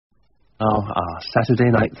our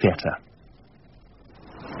Saturday night theatre.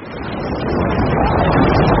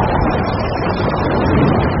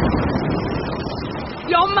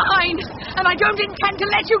 You're mine, and I don't intend to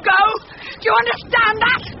let you go. Do you understand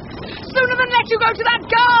that? Sooner than let you go to that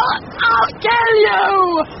girl, I'll kill you!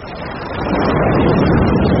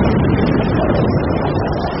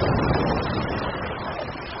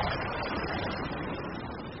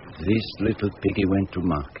 This little piggy went to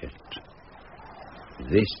market.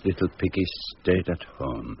 This little piggy stayed at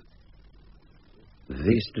home.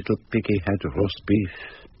 This little piggy had roast beef.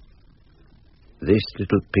 This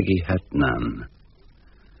little piggy had none.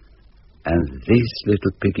 And this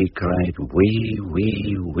little piggy cried wee,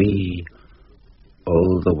 wee, wee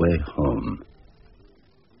all the way home.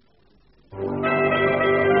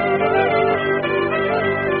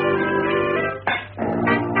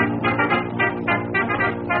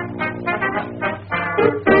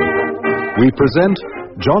 We present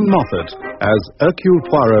John Moffat as Hercule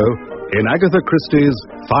Poirot in Agatha Christie's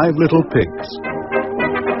Five Little Pigs.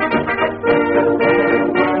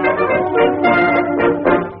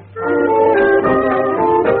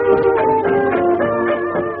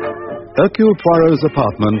 Hercule Poirot's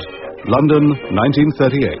apartment, London,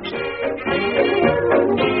 1938.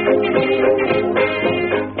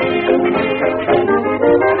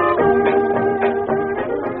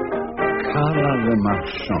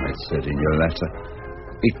 Marchand, it said in your letter.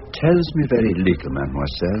 It tells me very little,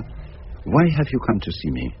 mademoiselle. Why have you come to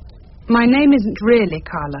see me? My name isn't really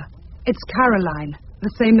Carla. It's Caroline,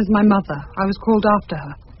 the same as my mother. I was called after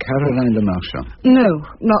her. Caroline Le Marchand? No,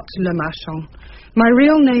 not Le Marchand. My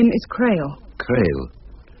real name is Crail. Crail?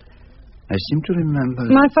 I seem to remember...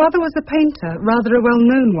 My father was a painter, rather a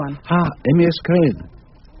well-known one. Ah, Amias Crail.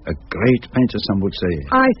 A great painter, some would say.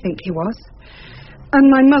 I think he was. And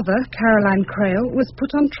my mother, Caroline Crail, was put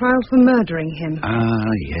on trial for murdering him. Ah,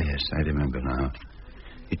 yes, I remember now.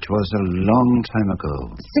 It was a long time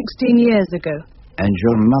ago. 16 years ago. And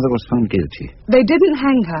your mother was found guilty? They didn't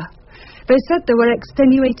hang her. They said there were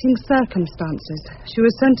extenuating circumstances. She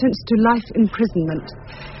was sentenced to life imprisonment,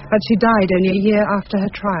 but she died only a year after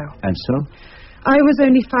her trial. And so? I was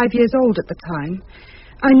only 5 years old at the time.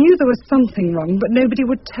 I knew there was something wrong, but nobody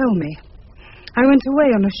would tell me. I went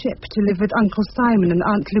away on a ship to live with Uncle Simon and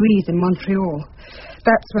Aunt Louise in Montreal.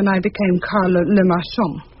 That's when I became Carla Le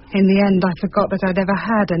Marchand. In the end, I forgot that I'd ever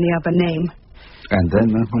had any other name. And then,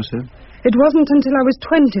 mademoiselle? It wasn't until I was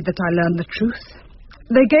 20 that I learned the truth.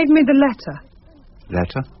 They gave me the letter.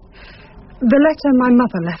 Letter? The letter my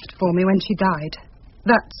mother left for me when she died.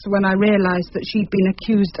 That's when I realized that she'd been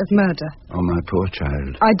accused of murder. Oh, my poor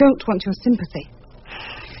child. I don't want your sympathy.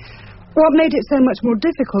 What made it so much more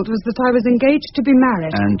difficult was that I was engaged to be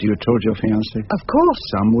married. And you told your fiancé? Of course.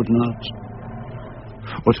 Some would not.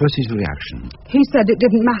 What was his reaction? He said it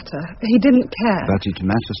didn't matter. He didn't care. But it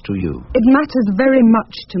matters to you. It matters very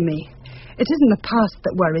much to me. It isn't the past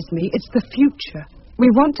that worries me, it's the future.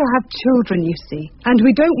 We want to have children, you see, and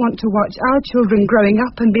we don't want to watch our children growing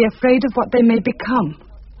up and be afraid of what they may become.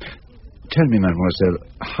 Tell me, mademoiselle,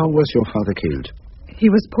 how was your father killed? He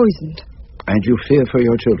was poisoned. And you fear for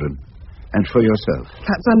your children? And for yourself?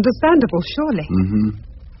 That's understandable, surely. Mm-hmm.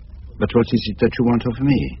 But what is it that you want of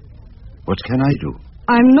me? What can I do?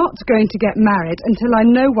 I'm not going to get married until I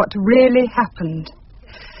know what really happened.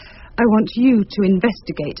 I want you to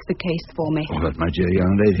investigate the case for me. Oh, but my dear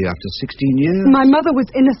young lady, after 16 years... My mother was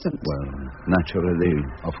innocent. Well, naturally,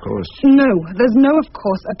 of course. No, there's no of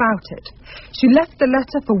course about it. She left the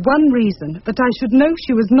letter for one reason, that I should know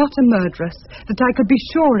she was not a murderess, that I could be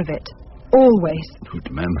sure of it. Always. But,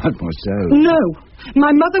 mademoiselle... No.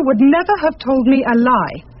 My mother would never have told me a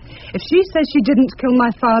lie. If she says she didn't kill my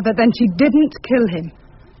father, then she didn't kill him.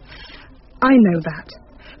 I know that.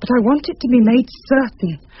 But I want it to be made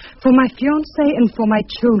certain. For my fiancé and for my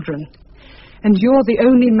children. And you're the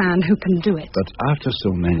only man who can do it. But after so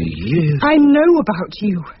many years... I know about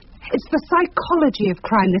you. It's the psychology of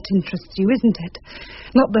crime that interests you, isn't it?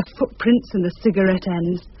 Not the footprints and the cigarette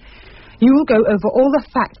ends. You'll go over all the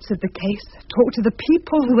facts of the case, talk to the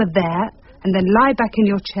people who were there, and then lie back in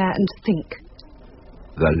your chair and think.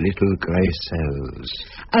 The little grey cells.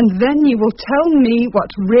 And then you will tell me what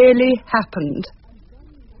really happened.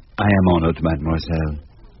 I am honored, mademoiselle.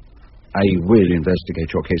 I will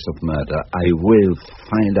investigate your case of murder. I will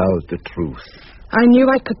find out the truth. I knew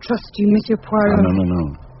I could trust you, Monsieur Poirot. No.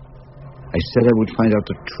 I said I would find out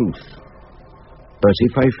the truth. But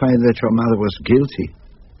if I find that your mother was guilty...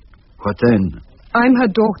 What then? I'm her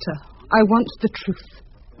daughter. I want the truth.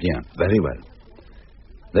 Yeah, very well.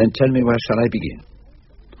 Then tell me, where shall I begin?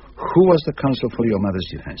 Who was the counsel for your mother's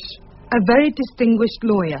defense? A very distinguished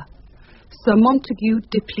lawyer, Sir Montague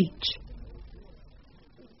de Pleach.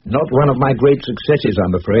 Not one of my great successes,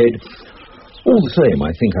 I'm afraid. All the same,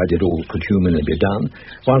 I think I did all that could humanly be done.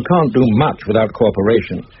 One can't do much without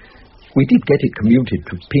cooperation. We did get it commuted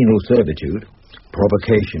to penal servitude.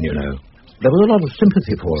 Provocation, you know. There was a lot of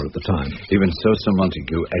sympathy for her at the time. Even so, Sir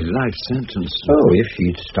Montague, a life sentence. Oh, if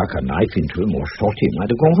she'd stuck a knife into him or shot him, I'd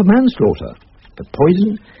have gone for manslaughter. But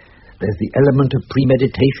poison? There's the element of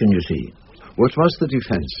premeditation, you see. What was the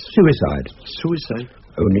defense? Suicide. Suicide?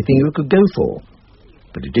 Only thing you could go for.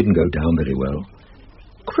 But it didn't go down very well.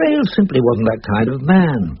 Crail simply wasn't that kind of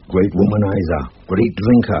man. Great womanizer, great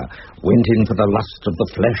drinker, went in for the lust of the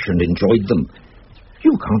flesh and enjoyed them.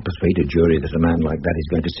 You can't persuade a jury that a man like that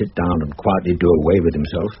is going to sit down and quietly do away with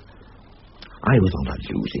himself. I was on a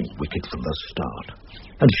losing wicket from the start.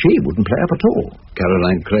 And she wouldn't play up at all.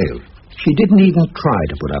 Caroline Crail. She didn't even try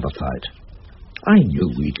to put up a fight. I knew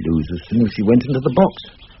we'd lose as soon as she went into the box.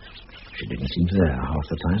 She didn't seem there half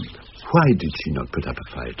the time. Why did she not put up a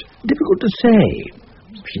fight? Difficult to say.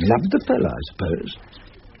 She loved the fella, I suppose.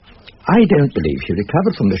 I don't believe she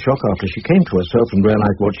recovered from the shock after she came to herself and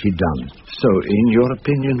realized what she'd done. So, in your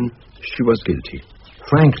opinion, she was guilty?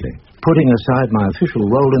 Frankly, putting aside my official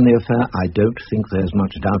role in the affair, I don't think there's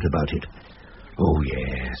much doubt about it. Oh,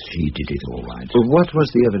 yes, she did it all right. What was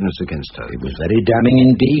the evidence against her? It was very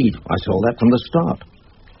damning indeed. I saw that from the start.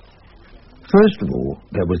 First of all,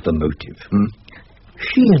 there was the motive.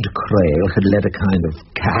 She and Crail had led a kind of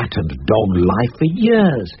cat and dog life for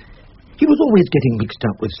years. He was always getting mixed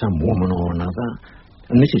up with some woman or another,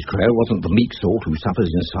 and Mrs. Crail wasn't the meek sort who suffers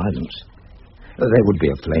in silence. There would be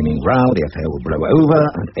a flaming row, the affair would blow over,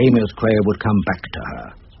 and Amias Crail would come back to her.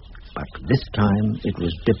 But this time it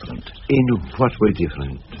was different. In what way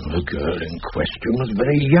different? The girl in question was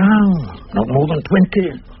very young, not more than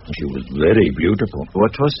 20. She was very beautiful.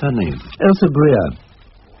 What was her name? Elsa Greer.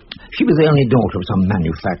 She was the only daughter of some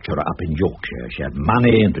manufacturer up in Yorkshire. She had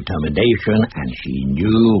money and determination, and she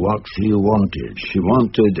knew what she wanted. She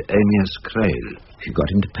wanted Amias Crail. She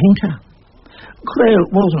got him to paint her. Crail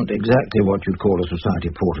wasn't exactly what you'd call a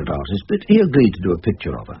society portrait artist, but he agreed to do a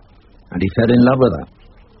picture of her, and he fell in love with her.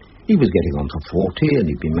 He was getting on for 40, and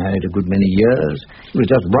he'd been married a good many years. It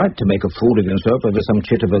was just right to make a fool of himself over some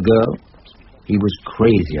chit of a girl. He was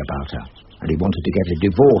crazy about her, and he wanted to get a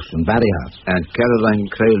divorce and marry her. And Caroline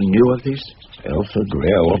Crail knew of this? Elsa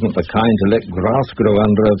Greer wasn't the kind to let grass grow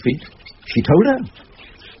under her feet. She told her.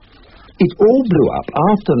 It all blew up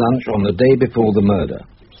after lunch on the day before the murder.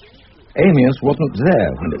 Amias wasn't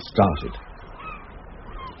there when it started.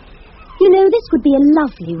 You know, this would be a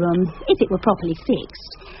lovely room if it were properly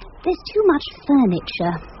fixed. There's too much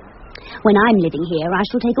furniture. When I'm living here, I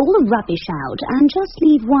shall take all the rubbish out and just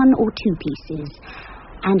leave 1 or 2 pieces.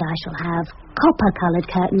 And I shall have copper-coloured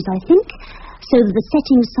curtains, I think, so that the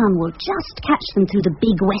setting sun will just catch them through the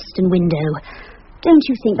big western window. Don't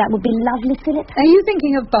you think that would be lovely, Philip? Are you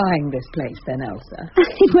thinking of buying this place, then, Elsa?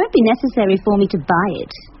 It won't be necessary for me to buy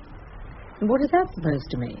it. What is that supposed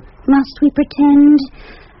to mean? Must we pretend?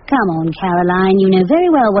 Come on, Caroline, you know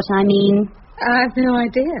very well what I mean. I've no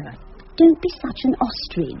idea. Don't be such an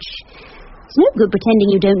ostrich. It's no good pretending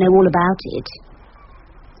you don't know all about it.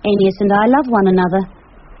 Amias and I love one another.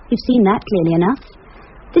 You've seen that clearly enough.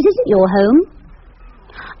 This isn't your home.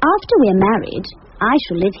 After we're married, I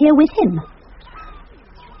shall live here with him.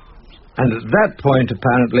 And at that point,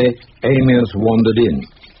 apparently, Amias wandered in.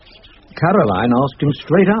 Caroline asked him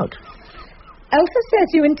straight out. Elsa says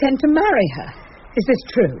you intend to marry her. Is this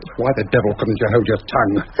true? Why the devil couldn't you hold your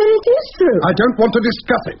tongue? But it is true. I don't want to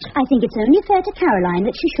discuss it. I think it's only fair to Caroline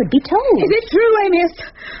that she should be told. Is it true, Amias?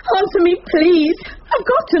 Answer me, please. I've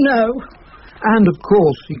got to know. And, of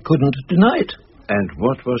course, he couldn't deny it. And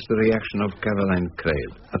what was the reaction of Caroline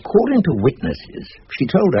Crail? According to witnesses,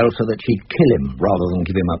 she told Elsa that she'd kill him rather than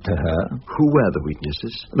give him up to her. Who were the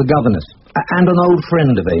witnesses? The governess, and an old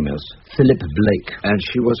friend of Amias, Philip Blake. And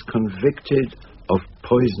she was convicted of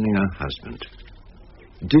poisoning her husband.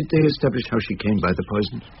 Did they establish how she came by the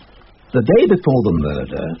poison? The day before the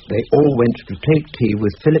murder, they all went to take tea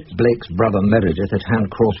with Philip Blake's brother Meredith at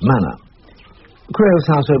Handcross Manor. Crail's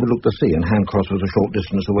house overlooked the sea, and Handcross was a short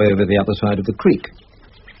distance away over the other side of the creek.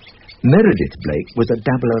 Meredith Blake was a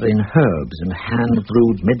dabbler in herbs and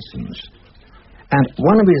hand-brewed medicines. And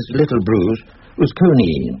one of his little brews was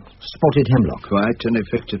coniine, spotted hemlock. Quite an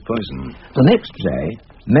effective poison. The next day,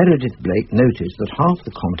 Meredith Blake noticed that half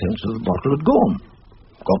the contents of the bottle had gone.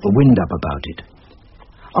 Got the wind up about it.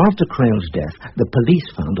 After Crail's death, the police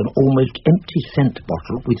found an almost empty scent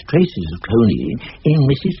bottle with traces of coniine in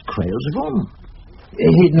Mrs. Crail's room,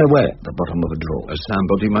 hidden away at the bottom of a drawer.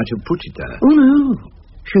 Somebody might have put it there. Oh, no.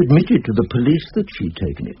 She admitted to the police that she'd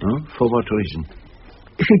taken it. Oh, for what reason?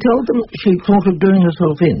 She told them she thought of doing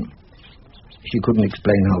herself in. She couldn't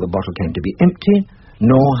explain how the bottle came to be empty,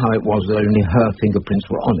 nor how it was that only her fingerprints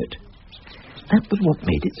were on it. That was what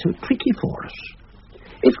made it so tricky for us.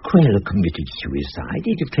 If Crail had committed suicide,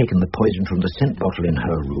 he'd have taken the poison from the scent bottle in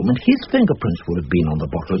her room, and his fingerprints would have been on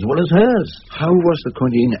the bottle as well as hers. How was the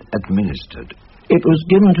quinine administered? It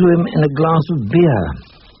was given to him in a glass of beer.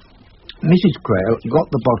 Mrs. Crail got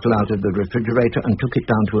the bottle out of the refrigerator and took it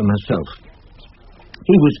down to him herself.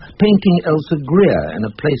 He was painting Elsa Greer in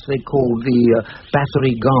a place they called the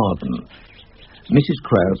Battery Garden. Mrs.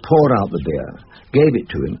 Crail poured out the beer, gave it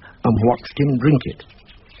to him, and watched him drink it.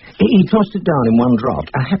 He tossed it down in one draught,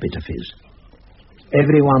 a habit of his.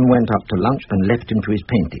 Everyone went up to lunch and left him to his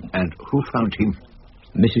painting. And who found him?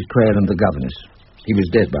 Mrs. Crail and the governess. He was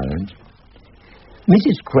dead by then.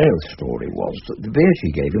 Mrs. Crail's story was that the beer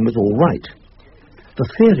she gave him was all right. The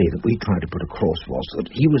theory that we tried to put across was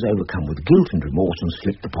that he was overcome with guilt and remorse and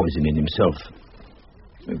slipped the poison in himself.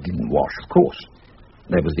 It didn't wash, of course.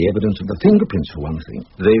 There was the evidence of the fingerprints, for one thing.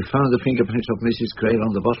 They found the fingerprints of Mrs. Crail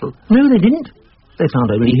on the bottle? No, they didn't. They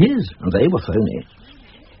found only his, and they were phony.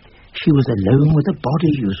 She was alone with the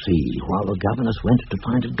body, you see, while the governess went to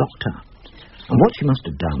find a doctor. And what she must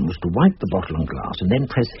have done was to wipe the bottle and glass and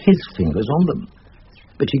then press his fingers on them.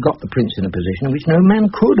 But she got the prints in a position in which no man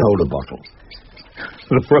could hold a bottle.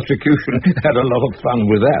 The prosecution had a lot of fun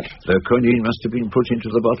with that. The quinine must have been put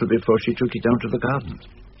into the bottle before she took it down to the garden.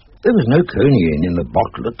 There was no quinine in the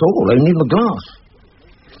bottle at all, only in the glass.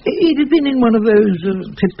 It had been in one of those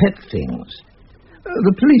pipette things.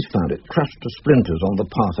 The police found it crushed to splinters on the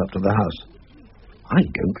path up to the house. I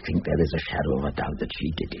don't think there is a shadow of a doubt that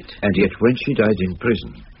she did it. And yet when she died in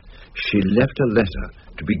prison, she left a letter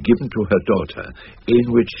to be given to her daughter in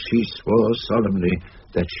which she swore solemnly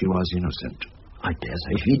that she was innocent. I dare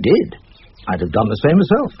say she did. I'd have done the same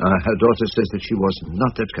myself. Her daughter says that she was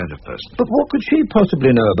not that kind of person. But what could she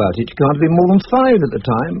possibly know about it? She can't have been more than 5 at the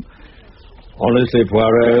time. Honestly,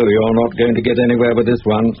 Poirot, you're not going to get anywhere with this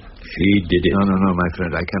one. She did it. No, my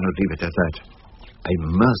friend. I cannot leave it at that. I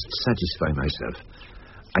must satisfy myself.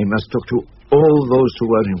 I must talk to all those who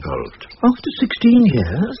were involved. After 16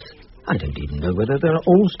 years? I don't even know whether they're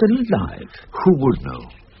all still alive. Who would know?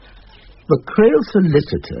 The Crail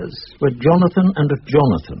solicitors were Jonathan and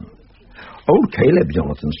Jonathan. Old Caleb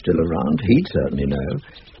Jonathan's still around. He'd certainly know.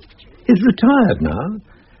 He's retired now.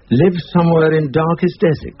 Lives somewhere in darkest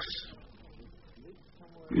Essex.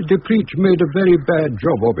 The Creech made a very bad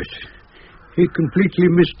job of it. He completely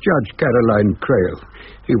misjudged Caroline Crail.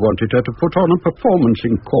 He wanted her to put on a performance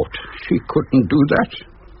in court. She couldn't do that.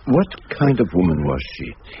 What kind of woman was she?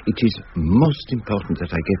 It is most important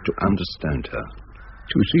that I get to understand her.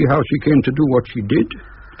 To see how she came to do what she did?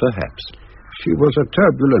 Perhaps. She was a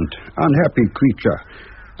turbulent, unhappy creature.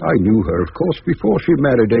 I knew her, of course, before she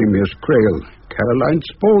married Amias Crail. Caroline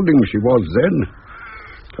Spaulding she was then.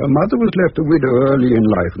 Her mother was left a widow early in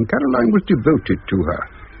life, and Caroline was devoted to her.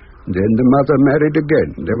 Then the mother married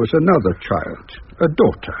again. There was another child, a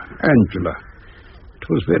daughter, Angela. It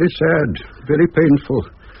was very sad, very painful.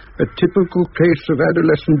 A typical case of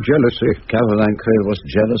adolescent jealousy. Caroline Crail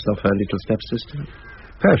was jealous of her little stepsister?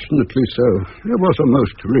 Passionately so. There was a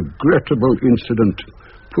most regrettable incident.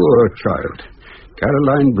 Poor child.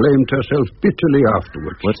 Caroline blamed herself bitterly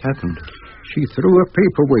afterwards. What happened? She threw a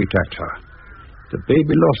paperweight at her. The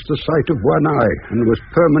baby lost the sight of one eye and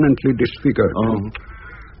was permanently disfigured. Oh.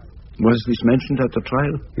 Was this mentioned at the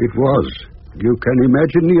trial? It was. You can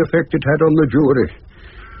imagine the effect it had on the jury.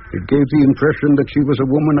 It gave the impression that she was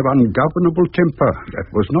a woman of ungovernable temper. That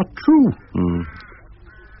was not true.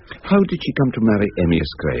 How did she come to marry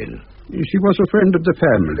Amias Crail? She was a friend of the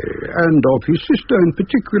family, and of his sister in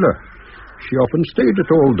particular. She often stayed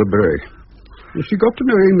at Alderbury. She got to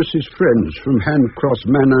know Amos's friends from Handcross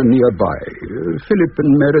Manor nearby, Philip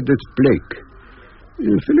and Meredith Blake.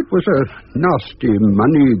 Philip was a nasty,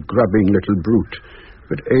 money-grubbing little brute,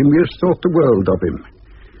 but Amias thought the world of him.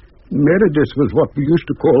 Meredith was what we used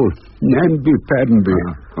to call namby-pamby.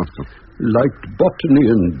 Liked botany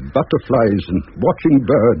and butterflies and watching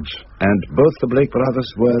birds. And both the Blake brothers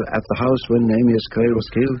were at the house when Amias Crail was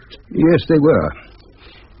killed? Yes, they were.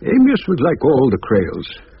 Amias was like all the Crails,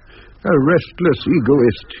 a restless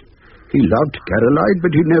egoist. He loved Caroline,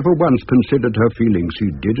 but he never once considered her feelings. He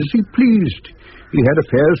did as he pleased. He had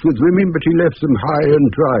affairs with women, but he left them high and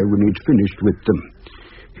dry when he'd finished with them.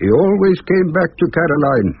 He always came back to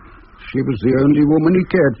Caroline. She was the only woman he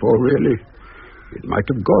cared for, really. It might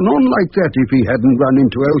have gone on like that if he hadn't run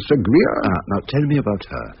into Elsa Greer. Now tell me about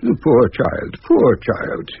her. Poor child, poor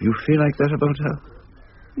child. You feel like that about her?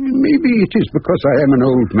 Maybe it is because I am an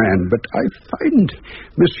old man, but I find,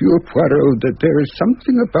 Monsieur Poirot, that there is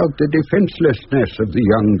something about the defenselessness of the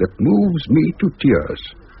young that moves me to tears.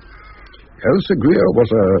 Elsa Greer was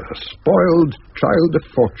a spoiled child of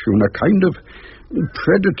fortune, a kind of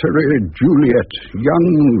predatory Juliet, young,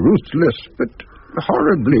 ruthless, but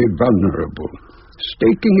horribly vulnerable,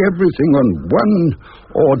 staking everything on one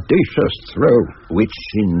audacious throw. Which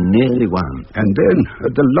she nearly won. And then,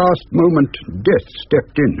 at the last moment, death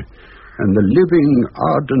stepped in, and the living,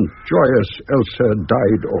 ardent, joyous Elsa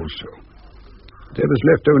died also. There was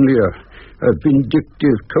left only a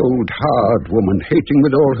vindictive, cold, hard woman, hating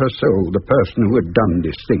with all her soul the person who had done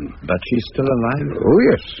this thing. But she's still alive? Oh,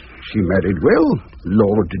 yes. She married well,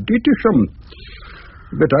 Lord Ditisham.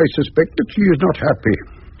 But I suspect that she is not happy.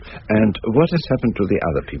 And what has happened to the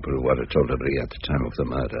other people who were at Alderbury at the time of the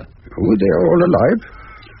murder? Oh, they are all alive.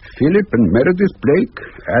 Philip and Meredith Blake,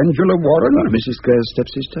 Angela Warren. Mrs. Gray's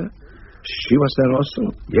stepsister? She was there also?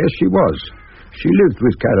 Yes, she was. She lived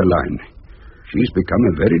with Caroline. She's become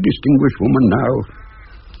a very distinguished woman now.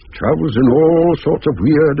 Travels in all sorts of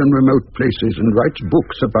weird and remote places and writes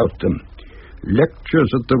books about them.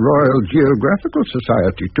 Lectures at the Royal Geographical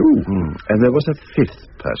Society, too. And there was a fifth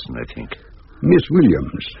person, I think. Miss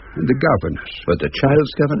Williams, the governess. But the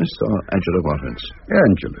child's governess or Angela Warren's?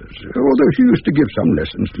 Angela's, although she used to give some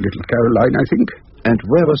lessons to little Caroline, I think. And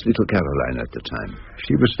where was little Caroline at the time?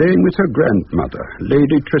 She was staying with her grandmother,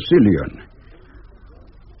 Lady Tressilian.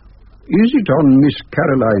 Is it on Miss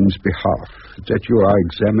Caroline's behalf that you are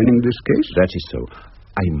examining this case? That is so.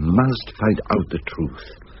 I must find out the truth.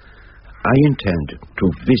 I intend to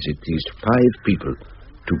visit these 5 people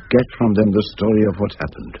to get from them the story of what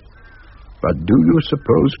happened. But do you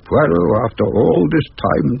suppose, Poirot, after all this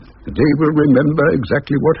time, they will remember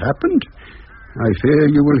exactly what happened? I fear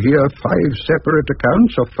you will hear 5 separate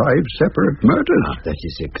accounts of 5 separate murders. That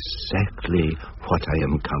is exactly what I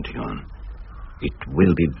am counting on. It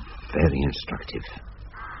will be very instructive.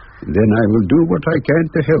 Then I will do what I can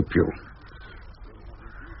to help you.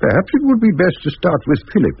 Perhaps it would be best to start with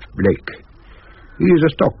Philip Blake. He is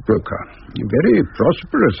a stockbroker, very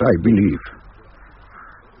prosperous, I believe.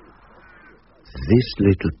 This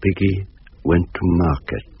little piggy went to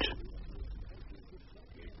market.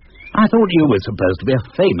 I thought you were supposed to be a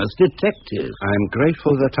famous detective. I'm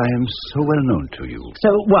grateful that I am so well known to you. So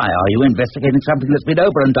why are you investigating something that's been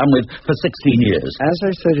over and done with for 16 years? As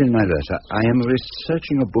I said in my letter, I am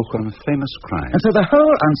researching a book on famous crime. And so the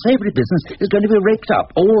whole unsavory business is going to be raked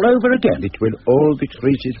up all over again? It will all be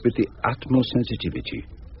treated with the utmost sensitivity.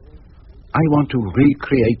 I want to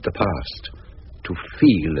recreate the past, to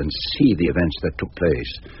feel and see the events that took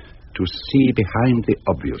place, to see behind the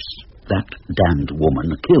obvious. That damned woman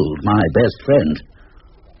killed my best friend.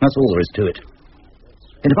 That's all there is to it.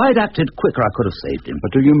 And if I'd acted quicker, I could have saved him.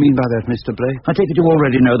 What do you mean by that, Mr. Blake? I take it you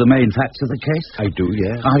already know the main facts of the case? I do,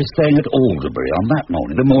 yes. I was staying at Alderbury on that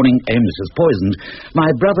morning, the morning Amos was poisoned. My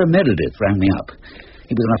brother Meredith rang me up.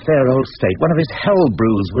 He was in a fair old state. One of his hell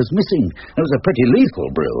brews was missing. It was a pretty lethal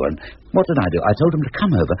brew, and what did I do? I told him to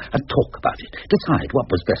come over and talk about it, decide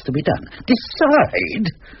what was best to be done.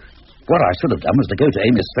 Decide? What I should have done was to go to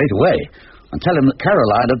Amos straight away and tell him that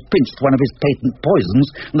Caroline had pinched one of his patent poisons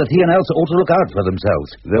and that he and Elsa ought to look out for themselves.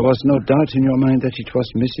 There was no doubt in your mind that it was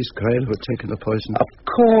Mrs. Grail who had taken the poison? Of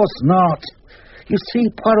course not. You see,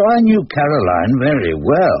 Poirot, I knew Caroline very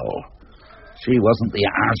well. She wasn't the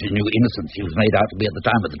ingenue innocent she was made out to be at the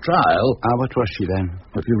time of the trial. What was she then?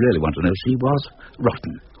 If you really want to know, she was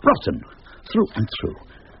rotten. Rotten. Through and through.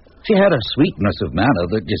 She had a sweetness of manner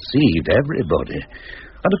that deceived everybody.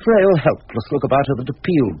 And a frail, helpless look about her that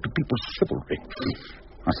appealed to people's chivalry.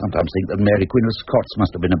 I sometimes think that Mary Queen of Scots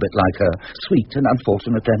must have been a bit like her, sweet and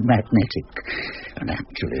unfortunate and magnetic. And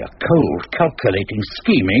actually a cold, calculating,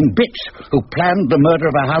 scheming bitch who planned the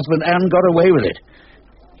murder of her husband and got away with it.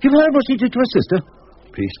 You've heard what she did to her sister?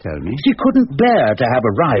 Please tell me. She couldn't bear to have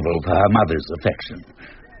a rival for her mother's affection.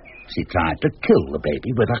 She tried to kill the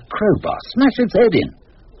baby with a crowbar, smash its head in.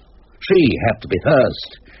 She had to be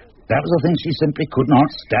first. That was a thing she simply could not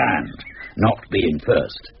stand, not being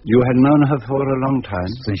first. You had known her for a long time?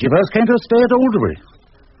 Since she first came to stay at Alderbury.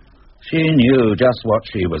 She knew just what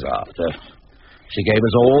she was after. She gave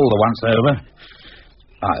us all the once-over.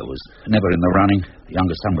 I was never in the running, the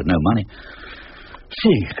youngest son with no money.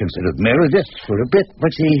 She considered Meredith for a bit,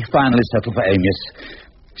 but she finally settled for Amos.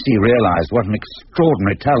 She realized what an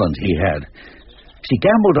extraordinary talent he had. She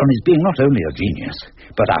gambled on his being not only a genius,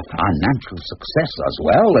 but a financial success as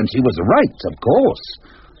well, and she was right, of course.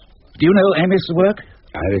 Do you know Amos's work?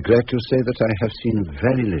 I regret to say that I have seen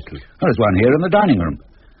very little. There's one here in the dining room.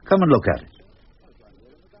 Come and look at it.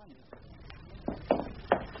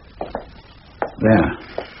 There.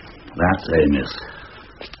 That's Amos.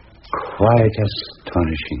 Quite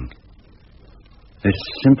astonishing. A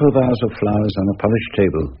simple vase of flowers on a polished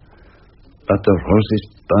table, but the roses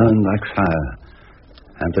burn like fire,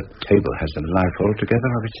 and the table has a life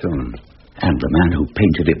altogether of its own. And the man who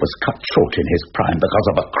painted it was cut short in his prime because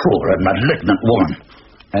of a cruel and malignant woman.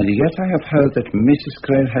 And yet I have heard that Mrs.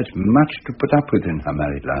 Crail had much to put up with in her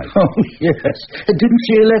married life. Oh, yes. Didn't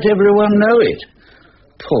she let everyone know it?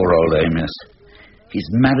 Poor old Amos. His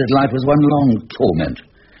married life was one long torment.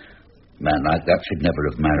 A man like that should never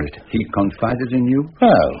have married. He confided in you?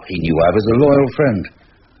 Well, he knew I was a loyal friend.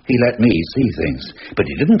 He let me see things. But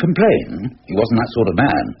he didn't complain. He wasn't that sort of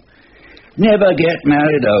man. Never get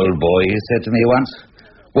married, old boy, he said to me once.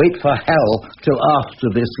 Wait for hell till after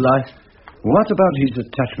this life. What about his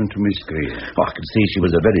attachment to Miss Greer? Oh, I could see she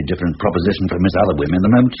was a very different proposition from his other women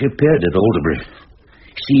the moment she appeared at Alderbury.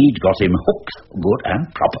 She'd got him hooked, good and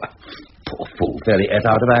proper. Poor fool, fairly ate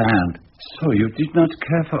out of her hand. So you did not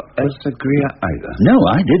care for Elsa Greer either? No,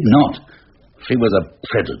 I did not. She was a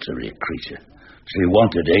predatory creature. She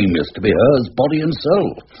wanted Amos to be hers, body and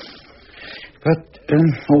soul. But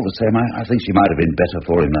all the same, I think she might have been better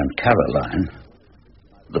for him than Caroline.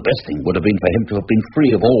 The best thing would have been for him to have been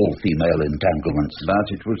free of all female entanglements. But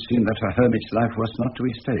it would seem that a hermit's life was not to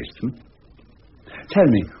his taste. Tell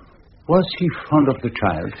me, was he fond of the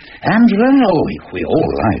child? Angela? Oh, we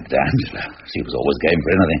all liked Angela. She was always game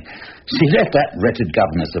for anything. She left that wretched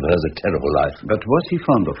governess of hers a terrible life. But was he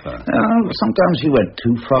fond of her? Sometimes she went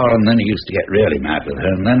too far, and then he used to get really mad with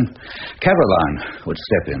her, and then Caroline would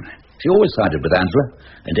step in. She always sided with Angela,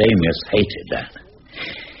 and Amos hated that.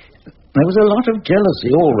 There was a lot of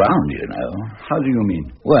jealousy all round, you know. How do you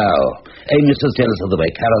mean? Well, Amos was jealous of the way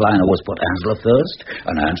Caroline always put Angela first,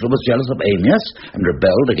 and Angela was jealous of Amos and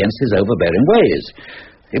rebelled against his overbearing ways.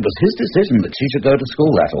 It was his decision that she should go to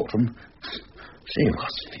school that autumn. She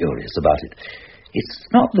was furious about it. It's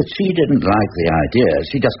not that she didn't like the idea.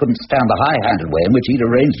 She just couldn't stand the high-handed way in which he'd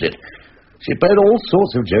arranged it. She played all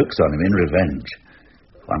sorts of jokes on him in revenge.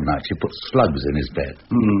 One night she put slugs in his bed.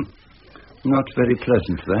 Not very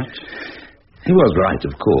pleasant, that. He was right,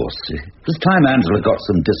 of course. It was time Angela got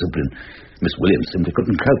some discipline. Miss Williams simply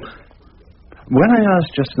couldn't cope. When I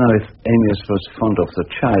asked just now if Amos was fond of the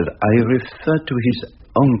child, I referred to his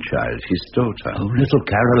own child, his daughter. Oh, little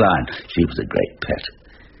Caroline. She was a great pet.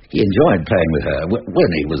 He enjoyed playing with her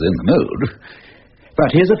when he was in the mood.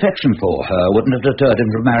 But his affection for her wouldn't have deterred him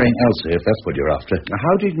from marrying Elsie, if that's what you're after.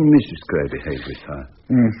 How did Mrs. Gray behave with her?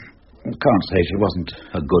 I can't say she wasn't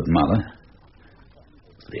a good mother.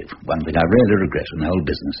 The one thing I really regret in the whole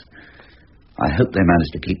business. I hope they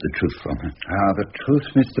managed to keep the truth from her. The truth,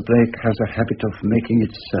 Mr. Blake, has a habit of making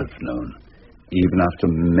itself known, even after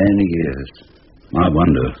many years. I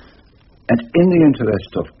wonder. And in the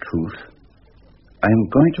interest of truth, I am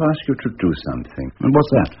going to ask you to do something. And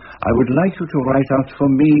what's that? I would like you to write out for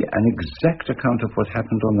me an exact account of what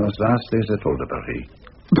happened on those last days at Alderbury.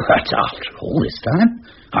 But after all this time,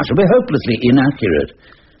 I shall be hopelessly inaccurate.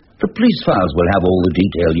 The police files will have all the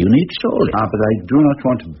detail you need, surely. But I do not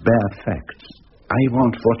want bare facts. I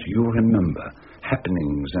want what you remember,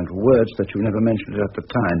 happenings and words that you never mentioned at the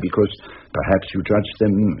time, because perhaps you judged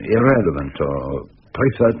them irrelevant or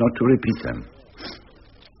preferred not to repeat them.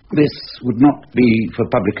 This would not be for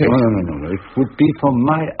publication? No. It would be for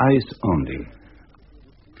my eyes only.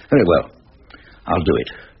 Very well. I'll do it.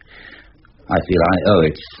 I feel I owe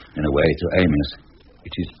it, in a way, to Amos.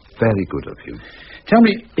 It is very good of you. Tell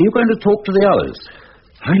me, are you going to talk to the others?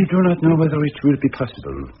 I do not know whether it will be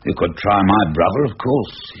possible. You could try my brother, of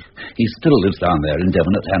course. He still lives down there in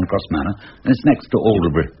Devon at Handcross Manor, and it's next to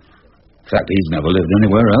Alderbury. In fact, he's never lived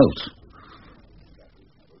anywhere else.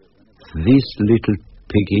 This little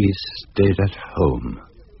piggy stayed at home.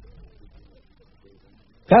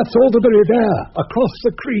 That's Alderbury there, across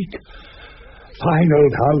the creek. Fine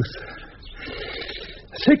old house.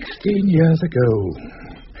 16 years ago.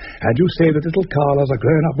 And you say that little Carla's a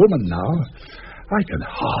grown-up woman now. I can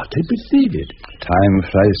hardly believe it. Time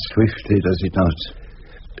flies swiftly, does it not?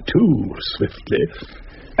 Too swiftly.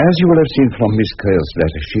 As you will have seen from Miss Crail's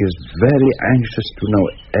letter, she is very anxious to know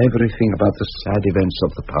everything about the sad events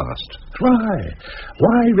of the past.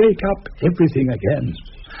 Why rake up everything again?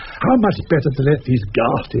 How much better to let these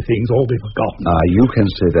ghastly things all be forgotten? You can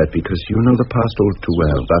say that because you know the past all too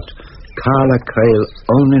well, but Carla Crail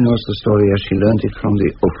only knows the story as she learned it from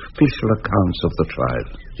the official accounts of the trial.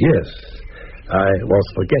 Yes, I was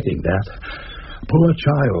forgetting that. Poor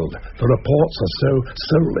child, the reports are so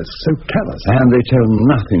soulless, so callous. And they tell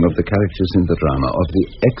nothing of the characters in the drama, of the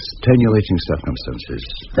extenuating circumstances.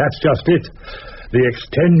 That's just it, the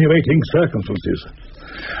extenuating circumstances.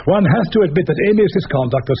 One has to admit that Amy's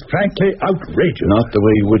conduct was frankly outrageous. Not the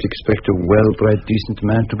way you would expect a well-bred, decent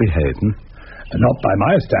man to behave, Not by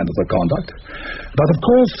my standards of conduct. But of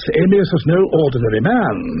course, Amy's was no ordinary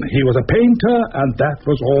man. He was a painter, and that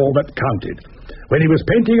was all that counted. When he was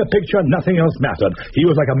painting a picture, nothing else mattered. He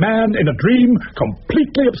was like a man in a dream,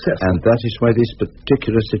 completely obsessed. And that is why this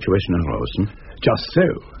particular situation arose, Just so.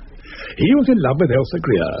 He was in love with Elsa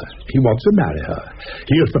Greer. He wanted to marry her.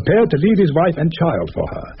 He was prepared to leave his wife and child for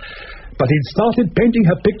her. But he'd started painting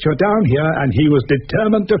her picture down here, and he was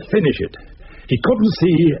determined to finish it. He couldn't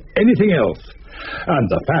see anything else. And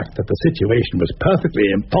the fact that the situation was perfectly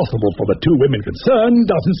impossible for the two women concerned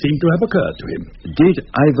doesn't seem to have occurred to him. Did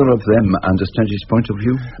either of them understand his point of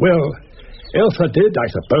view? Well, Elsa did, I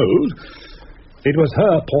suppose. It was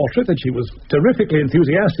her portrait, and she was terrifically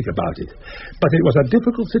enthusiastic about it. But it was a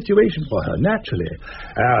difficult situation for her, naturally.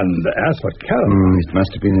 And as for Caroline... It must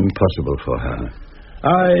have been impossible for her.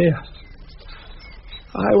 I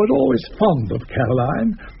was always fond of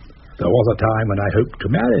Caroline. There was a time when I hoped to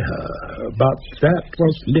marry her, but that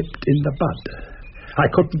was nipped in the bud. I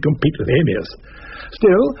couldn't compete with Amy's.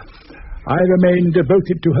 Still, I remained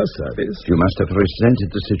devoted to her service. You must have resented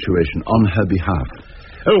the situation on her behalf.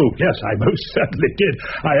 Oh, yes, I most certainly did.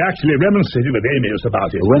 I actually remonstrated with Amy's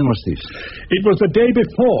about it. When was this? It was the day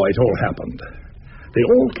before it all happened. They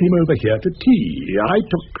all came over here to tea. I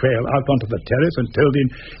took Quayle out onto the terrace and told him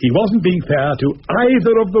he wasn't being fair to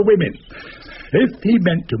either of the women. If he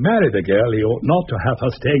meant to marry the girl, he ought not to have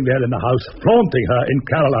her staying there in the house, flaunting her in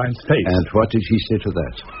Caroline's face. And what did he say to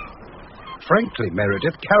that? Frankly,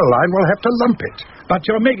 Meredith, Caroline will have to lump it. But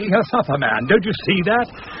you're making her suffer, man. Don't you see that?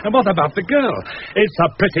 And what about the girl? It's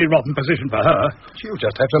a pretty rotten position for her. She'll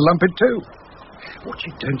just have to lump it, too. What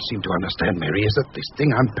you don't seem to understand, Mary, is that this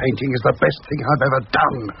thing I'm painting is the best thing I've ever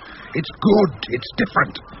done. It's good. It's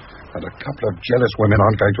different. And a couple of jealous women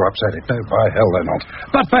aren't going to upset it. No, by hell they're not.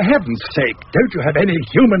 But for heaven's sake, don't you have any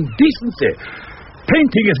human decency?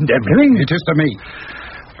 Painting isn't everything. It is to me.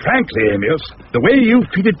 Frankly, Amy's, the way you've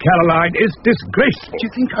treated Caroline is disgraceful. Do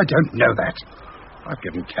you think I don't know that? I've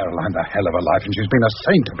given Caroline the hell of a life, and she's been a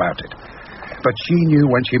saint about it. But she knew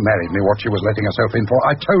when she married me what she was letting herself in for.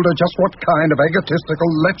 I told her just what kind of egotistical,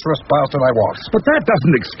 lecherous bastard I was. But that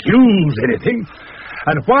doesn't excuse anything.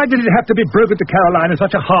 And why did it have to be broken to Caroline in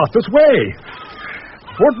such a heartless way?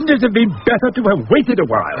 Wouldn't it have been better to have waited a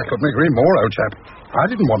while? I couldn't agree more, old chap. I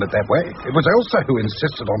didn't want it that way. It was Elsa who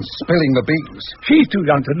insisted on spilling the beans. She's too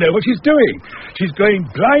young to know what she's doing. She's going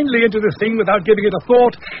blindly into this thing without giving it a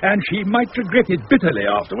thought, and she might regret it bitterly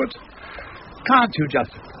afterwards. Can't you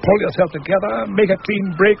just pull yourself together, make a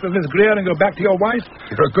clean break with Miss Greer, and go back to your wife?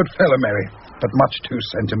 You're a good fellow, Mary, but much too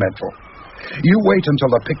sentimental. You wait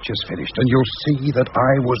until the picture's finished, and you'll see that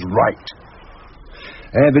I was right.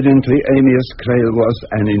 Evidently, Amyas Quayle was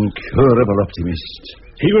an incurable optimist.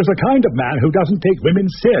 He was the kind of man who doesn't take women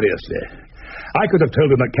seriously. I could have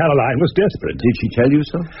told him that Caroline was desperate. Did she tell you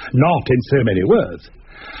so? Not in so many words.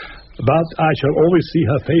 But I shall always see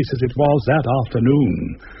her face as it was that afternoon,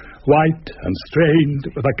 white and strained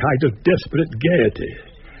with a kind of desperate gaiety.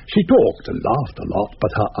 She talked and laughed a lot,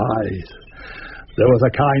 but her eyes, there was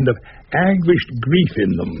a kind of anguished grief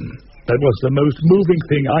in them that was the most moving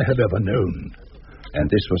thing I have ever known. And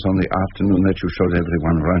this was on the afternoon that you showed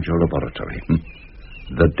everyone around your laboratory.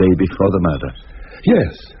 The day before the murder.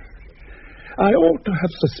 Yes. I ought to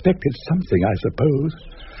have suspected something, I suppose.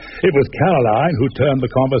 It was Caroline who turned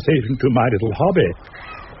the conversation to my little hobby.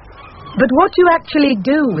 But what do you actually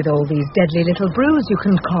do with all these deadly little brews you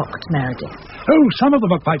concoct, Meredith? Oh, some of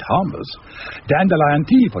them are quite harmless. Dandelion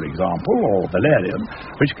tea, for example, or valerian,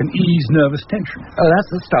 which can ease nervous tension. Oh,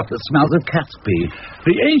 that's the stuff that smells of cat's pee.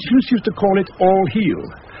 The ancients used to call it all heal.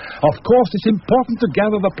 Of course, it's important to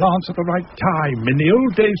gather the plants at the right time. In the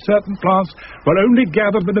old days, certain plants were only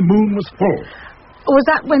gathered when the moon was full. Was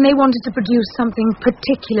that when they wanted to produce something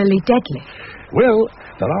particularly deadly? Well,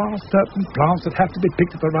 there are certain plants that have to be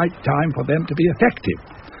picked at the right time for them to be effective.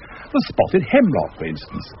 The spotted hemlock, for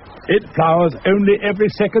instance. It flowers only every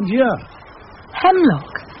second year.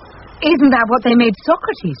 Hemlock? Isn't that what they made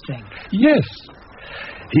Socrates drink? Yes.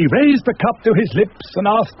 He raised the cup to his lips and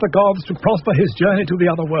asked the gods to prosper his journey to the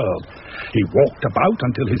other world. He walked about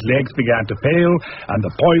until his legs began to fail, and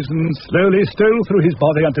the poison slowly stole through his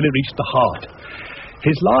body until it reached the heart.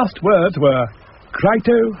 His last words were,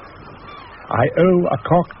 "Crito, I owe a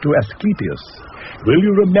cock to Asclepius. Will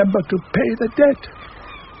you remember to pay the debt?"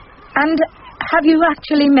 And have you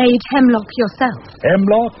actually made hemlock yourself?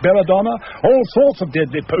 Hemlock, belladonna, all sorts of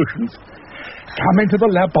deadly potions. Come into the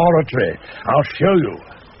laboratory. I'll show you.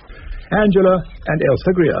 Angela and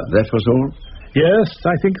Elsa Greer. That was all? Yes,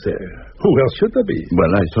 I think so. Who else should there be?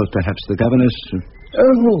 Well, I thought perhaps the governess...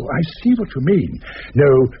 Oh, I see what you mean. No,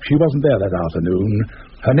 she wasn't there that afternoon.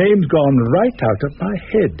 Her name's gone right out of my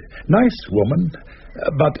head. Nice woman.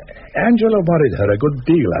 But Angela worried her a good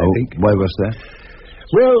deal, I think. Why was that?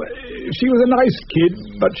 Well, she was a nice kid,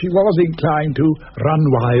 but she was inclined to run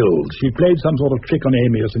wild. She played some sort of trick on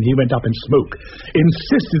Amias, and he went up in smoke.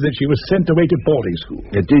 Insisted that she was sent away to boarding school.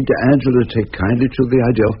 Did Angela take kindly to the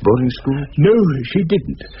idea of boarding school? No, she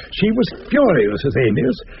didn't. She was furious at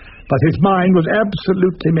Amias, but his mind was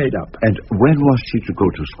absolutely made up. And when was she to go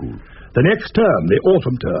to school? The next term, the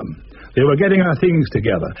autumn term. They were getting her things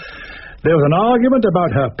together. There was an argument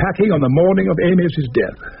about her packing on the morning of Amias's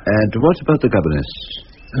death. And what about the governess?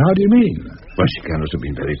 How do you mean? Well, she cannot have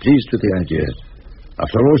been very pleased with the idea.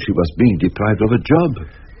 After all, she was being deprived of a job.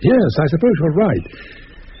 Yes, I suppose you're right.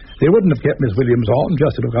 They wouldn't have kept Miss Williams on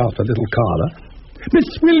just to look after little Carla. Miss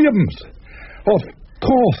Williams! Of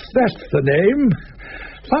course, that's the name.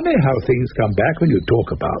 Funny how things come back when you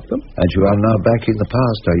talk about them. And you are now back in the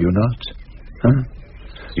past, are you not? Huh?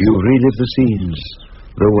 You relive the scenes,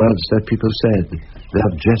 the words that people said,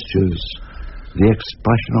 their gestures, the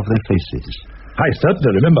expression of their faces. I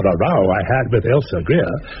certainly remember a row I had with Elsa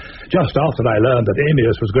Greer just after I learned that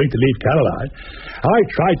Amias was going to leave Caroline. I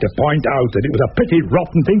tried to point out that it was a pretty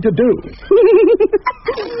rotten thing to do.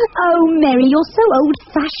 Oh, Mary, you're so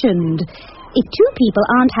old-fashioned. If two people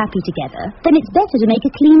aren't happy together, then it's better to make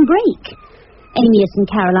a clean break. Amias and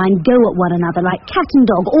Caroline go at one another like cat and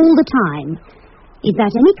dog all the time. Is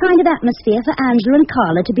that any kind of atmosphere for Angela and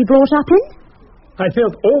Carla to be brought up in? I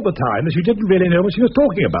felt all the time that she didn't really know what she was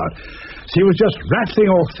talking about. She was just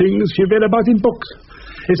rattling off things she read about in books.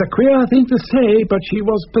 It's a queer thing to say, but she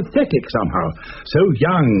was pathetic somehow. So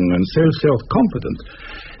young and so self-confident.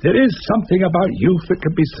 There is something about youth that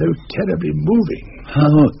can be so terribly moving.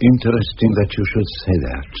 How interesting that you should say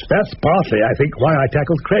that. That's partly, I think, why I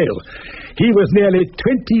tackled Crail. He was nearly 20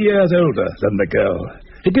 years older than the girl.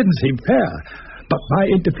 It didn't seem fair. But my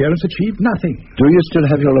interference achieved nothing. Do you still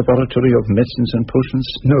have your laboratory of medicines and potions?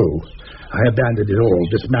 No. I abandoned it all,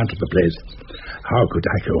 dismantled the place. How could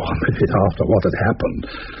I go on with it after what had happened?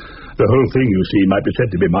 The whole thing, you see, might be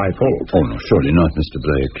said to be my fault. Oh, no, surely not, Mr.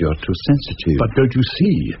 Blake. You're too sensitive. But don't you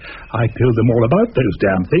see? I told them all about those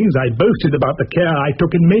damn things. I boasted about the care I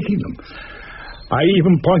took in making them. I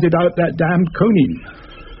even pointed out that damned quinine.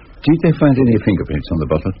 Did they find any fingerprints on the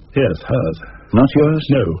bottle? Yes, hers. Not yours?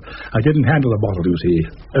 No. I didn't handle the bottle, you see.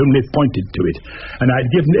 Only pointed to it. And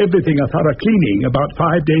I'd given everything a thorough cleaning about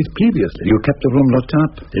 5 days previously. You kept the room locked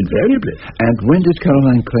up? Invariably. And when did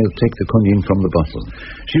Caroline Crail take the quinine from the bottle?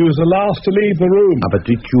 She was the last to leave the room. But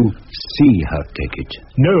did you see her take it?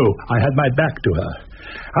 No, I had my back to her.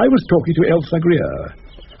 I was talking to Elsa Greer.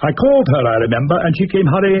 I called her, I remember, and she came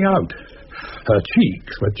hurrying out. Her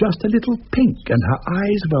cheeks were just a little pink, and her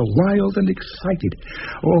eyes were wild and excited.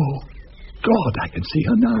 Oh, God, I can see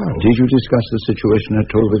her now. Did you discuss the situation at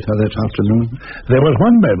all with her that afternoon? There was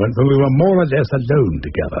one moment when we were more or less alone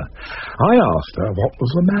together. I asked her what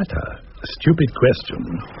was the matter. A stupid question.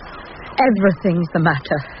 Everything's the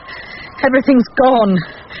matter. Everything's gone.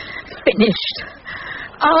 Finished.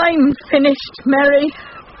 I'm finished, Mary.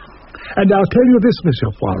 And I'll tell you this,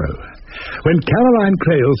 Monsieur Poirot. When Caroline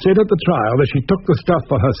Crail said at the trial that she took the stuff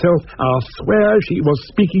for herself, I'll swear she was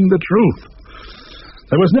speaking the truth.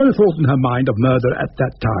 There was no thought in her mind of murder at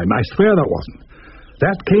that time. I swear there wasn't.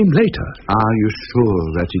 That came later. Are you sure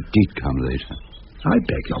that it did come later? I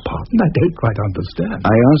beg your pardon. I don't quite understand.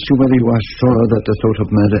 I asked you whether you are sure that the thought of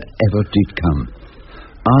murder ever did come.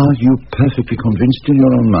 Are you perfectly convinced in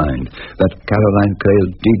your own mind that Caroline Crail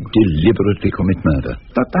did deliberately commit murder?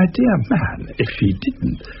 But, my dear man, if she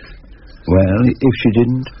didn't... Well, if she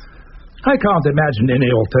didn't? I can't imagine any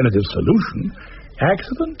alternative solution.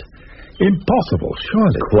 Accident? Impossible,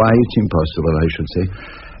 surely. Quite impossible, I should say.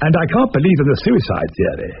 And I can't believe in the suicide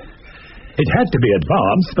theory. It had to be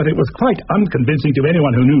advanced, but it was quite unconvincing to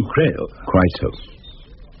anyone who knew Crail. Quite so.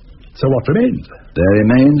 So what remains? There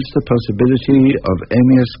remains the possibility of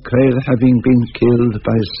Amias Crail having been killed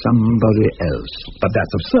by somebody else. But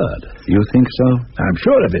that's absurd. You think so? I'm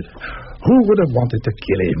sure of it. Who would have wanted to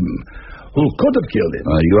kill him? Who could have killed him?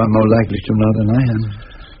 You are more likely to know than I am.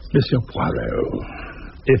 Monsieur Poirot,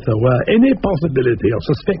 if there were any possibility of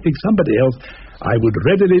suspecting somebody else, I would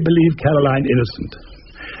readily believe Caroline innocent.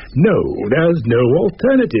 No, there's no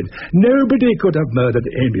alternative. Nobody could have murdered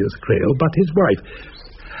Amias Crail but his wife.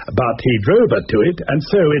 But he drove her to it, and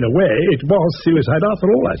so, in a way, it was suicide after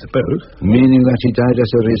all, I suppose. Meaning that he died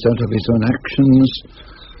as a result of his own actions,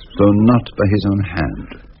 though not by his own hand.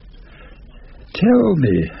 Tell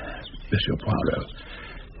me, Monsieur Poirot,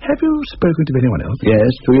 Have you spoken to anyone else?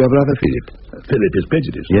 Yes, to your brother Philip. Philip is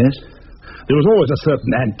prejudiced. Yes? There was always a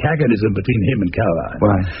certain antagonism between him and Caroline.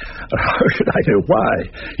 Why? How should I know why?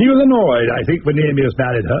 He was annoyed, I think, when Amyas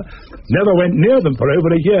married her. Never went near them for over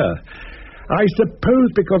a year. I suppose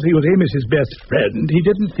because he was Amyas's best friend, he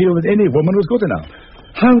didn't feel that any woman was good enough.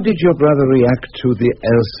 How did your brother react to the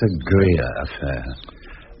Elsa Greer affair?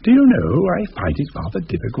 Do you know, I find it rather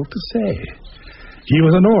difficult to say. He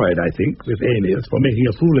was annoyed, I think, with Amyas for making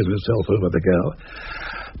a fool of himself over the girl.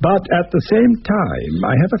 But at the same time,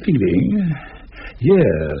 I have a feeling,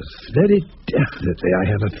 yes, very definitely I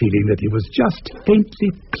have a feeling that he was just faintly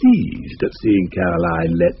pleased at seeing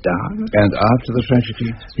Caroline let down. And after the tragedy?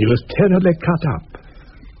 He was terribly cut up,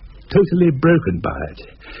 totally broken by it.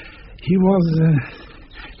 He was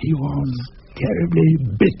terribly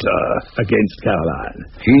bitter against Caroline.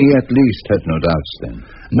 He at least had no doubts then.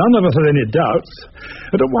 None of us had any doubts.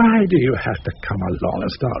 But why do you have to come along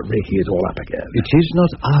and start raking it all up again? It is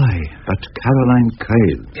not I, but Caroline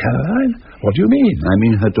Crale. Caroline? What do you mean? I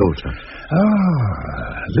mean her daughter.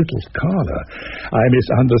 Ah, little Carla. I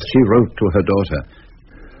misunderstood. She wrote to her daughter.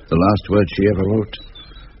 The last word she ever wrote,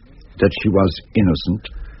 that she was innocent.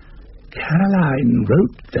 Caroline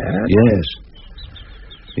wrote that? Yes.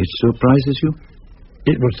 It surprises you?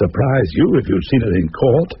 It would surprise you if you'd seen it in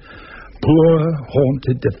court. Poor,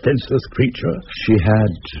 haunted, defenseless creature. She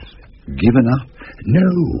had given up?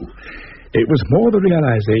 No. It was more the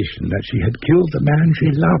realization that she had killed the man she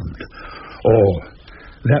loved. Or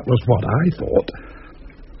that was what I thought.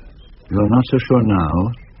 You're not so sure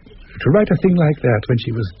now? To write a thing like that when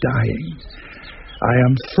she was dying, I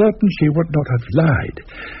am certain she would not have lied.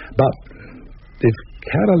 But if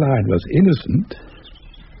Caroline was innocent...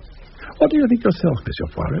 What do you think yourself,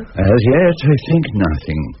 Monsieur Poirot? As yet, I think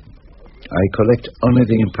nothing. I collect only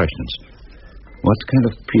the impressions. What kind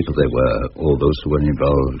of people they were, all those who were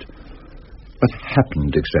involved. What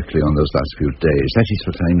happened exactly on those last few days? That is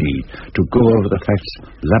what I need, to go over the facts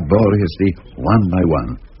laboriously, one by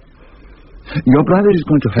one. Your brother is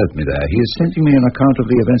going to help me there. He is sending me an account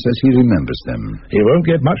of the events as he remembers them. He won't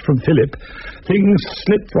get much from Philip. Things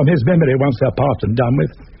slip from his memory once they're past and done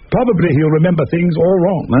with. Probably he'll remember things all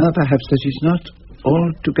wrong. Well, perhaps that is not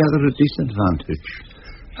altogether a disadvantage.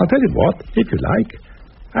 I'll tell you what, if you like,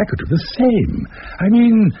 I could do the same. I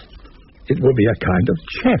mean, it would be a kind of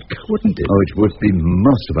check, wouldn't it? Oh, it would be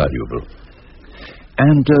most valuable.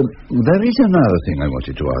 And there is another thing I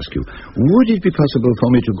wanted to ask you. Would it be possible for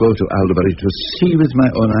me to go to Aldebury to see with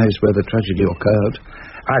my own eyes where the tragedy occurred?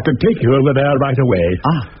 I can take you over there right away.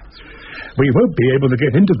 Ah. We won't be able to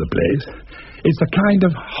get into the place. It's a kind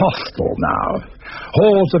of hostel now.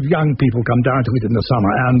 Hordes of young people come down to it in the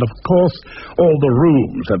summer, and, of course, all the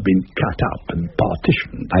rooms have been cut up and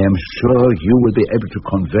partitioned. I am sure you will be able to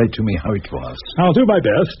convey to me how it was. I'll do my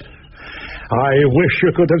best. I wish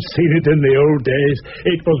you could have seen it in the old days.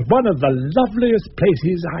 It was one of the loveliest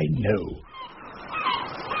places I know.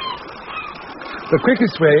 The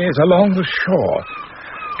quickest way is along the shore.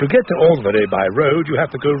 To get to Aldebury by road, you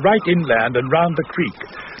have to go right inland and round the creek.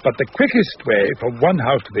 But the quickest way from one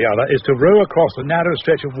house to the other is to row across the narrow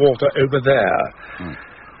stretch of water over there.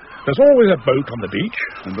 There's always a boat on the beach.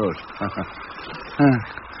 A boat?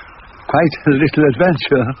 Quite a little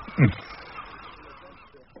adventure.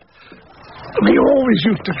 We always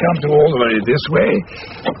used to come to Aldebury this way.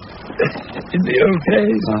 In the old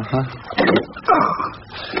days.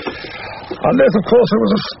 Unless, of course, there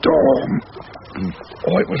was a storm.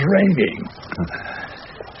 Or it was raining.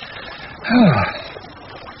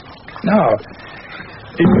 Now,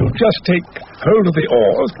 if you just take hold of the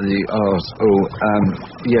oars... The oars,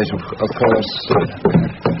 yes, of course.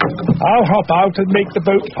 I'll hop out and make the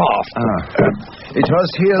boat fast. It was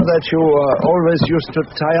here that you always used to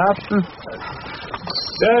tie up?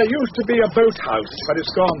 There used to be a boathouse, but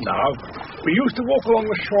it's gone now. We used to walk along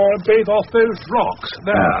the shore and bathe off those rocks.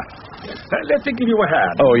 There. Let me give you a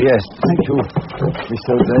hand. Oh, yes. Thank you.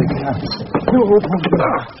 Mr. O'Donnell.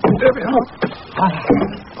 There we are.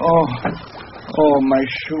 Oh, my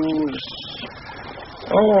shoes.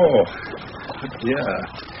 Oh, dear.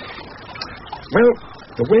 Well,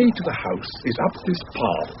 the way to the house is up this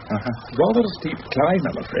path. Rather a steep climb,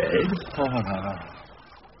 I'm afraid.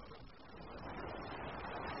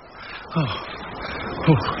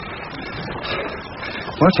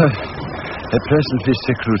 What a pleasantly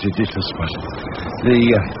secluded little spot.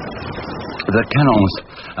 The canons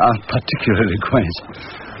are particularly quaint,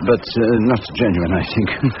 but not genuine, I think.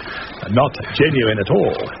 Not genuine at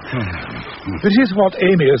all. This is what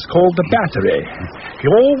Amyas called the Battery. He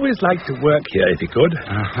always liked to work here if he could.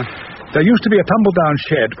 There used to be a tumble-down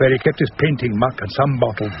shed where he kept his painting muck and some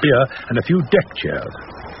bottled beer and a few deck chairs.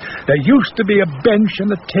 There used to be a bench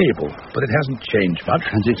and a table, but it hasn't changed much.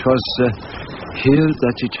 And it was here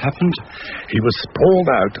that it happened? He was sprawled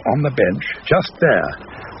out on the bench, just there.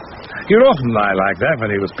 He would often lie like that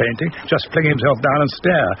when he was painting, just fling himself down and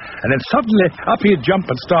stare. And then suddenly up he'd jump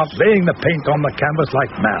and start laying the paint on the canvas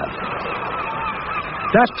like mad.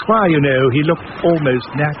 That's why, he looked almost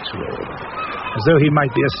natural, as though he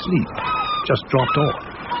might be asleep, just dropped off.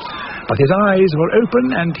 But his eyes were open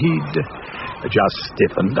and he'd just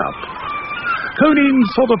stiffened up. Quinine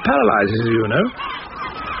sort of paralyzes you,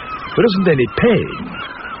 There isn't any pain.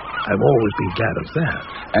 I've always been glad of that.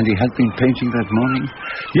 And he had been painting that morning?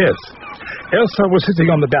 Yes. Elsa was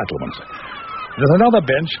sitting on the battlement. There's another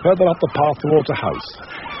bench further up the path towards the house.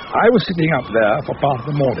 I was sitting up there for part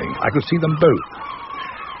of the morning. I could see them both.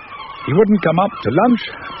 He wouldn't come up to lunch,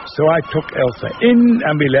 so I took Elsa in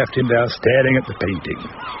and we left him there staring at the painting.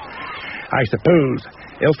 I suppose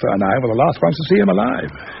Elsa and I were the last ones to see him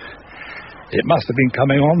alive. It must have been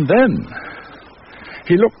coming on then.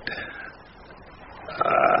 He looked...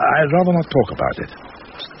 I'd rather not talk about it.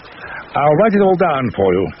 I'll write it all down for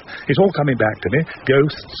you. It's all coming back to me.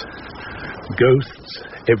 Ghosts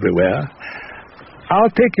everywhere. I'll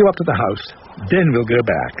take you up to the house. Then we'll go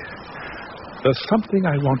back. There's something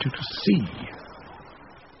I want you to see.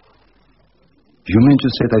 You mean to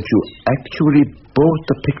say that you actually bought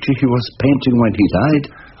the picture he was painting when he died?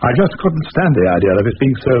 I just couldn't stand the idea of it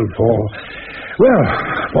being sold for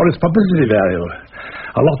its publicity value.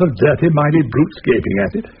 A lot of dirty-minded brutes gaping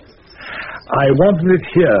at it. I wanted it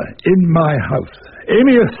here, in my house.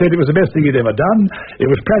 Amias said it was the best thing he'd ever done. It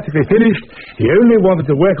was practically finished. He only wanted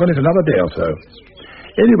to work on it another day or so.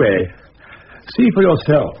 Anyway, see for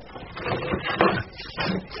yourself.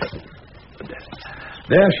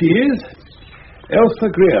 There she is, Elsa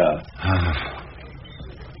Greer.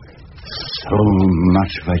 So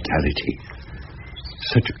much vitality,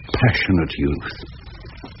 such passionate youth.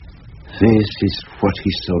 This is what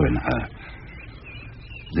he saw in her.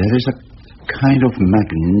 There is a kind of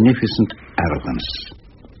magnificent arrogance.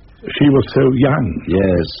 She was so young.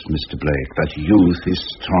 Yes, Mr. Blake, but youth is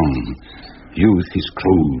strong. Youth is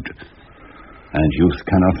crude. And youth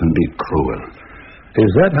can often be cruel.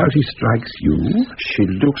 Is that how she strikes you? She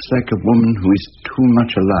looks like a woman who is too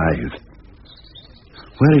much alive.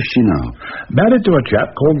 Where is she now? Married to a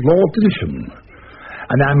chap called Lord Disham.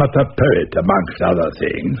 An amateur poet, amongst other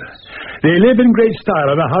things. They live in great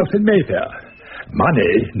style in a house in Mayfair.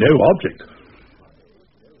 Money, no object.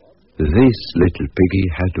 This little piggy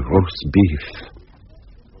had roast beef.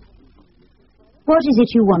 What is it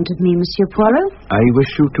you want of me, Monsieur Poirot? I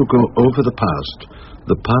wish you to go over the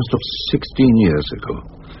past of 16 years ago.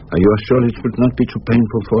 Are you sure it would not be too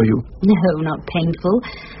painful for you? No, not painful.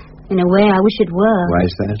 In a way, I wish it were. Why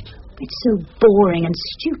is that? It's so boring and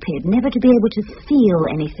stupid, never to be able to feel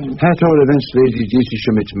anything. At all events, Lady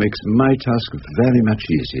Disham, it makes my task very much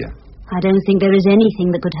easier. I don't think there is anything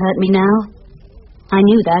that could hurt me now. I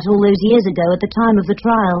knew that all those years ago at the time of the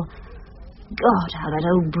trial. God, how that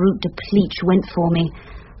old brute de Pleach went for me.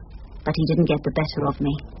 But he didn't get the better of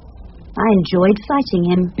me. I enjoyed fighting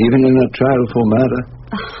him. Even in a trial for murder?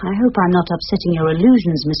 I hope I'm not upsetting your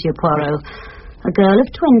illusions, Monsieur Poirot. A girl of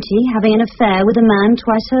 20 having an affair with a man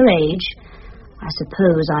twice her age. I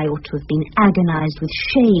suppose I ought to have been agonized with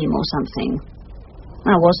shame or something.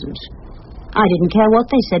 I wasn't. I didn't care what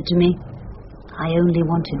they said to me. I only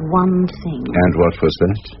wanted one thing. And what was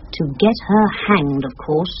that? To get her hanged, of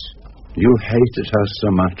course. You hated her so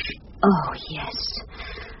much. Oh, yes.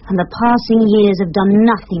 And the passing years have done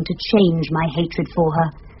nothing to change my hatred for her.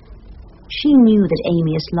 She knew that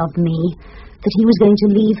Amias loved me, that he was going to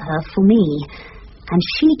leave her for me, and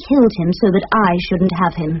she killed him so that I shouldn't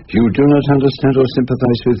have him. You do not understand or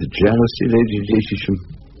sympathize with jealousy, Lady Disham?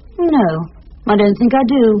 No, I don't think I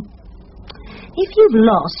do. If you've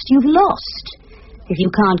lost, you've lost. If you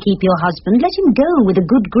can't keep your husband, let him go with a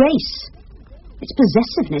good grace. It's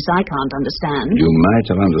possessiveness I can't understand. You might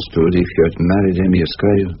have understood if you had married Amias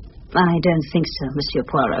Grail. I don't think so, Monsieur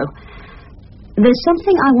Poirot. There's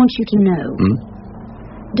something I want you to know.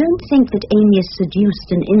 Don't think that Amias seduced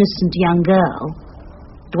an innocent young girl.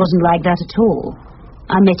 It wasn't like that at all.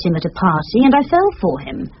 I met him at a party and I fell for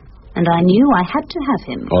him. And I knew I had to have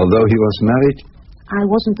him. Although he was married? I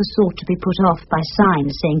wasn't the sort to be put off by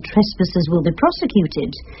signs saying trespassers will be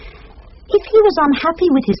prosecuted. If he was unhappy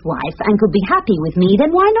with his wife and could be happy with me,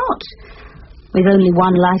 then why not? We've only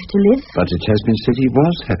one life to live. But it has been said he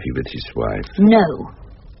was happy with his wife. No.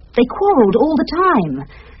 They quarreled all the time.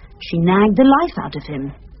 She nagged the life out of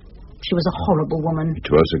him. She was a horrible woman. It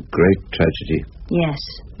was a great tragedy. Yes,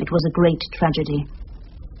 it was a great tragedy.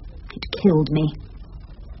 It killed me.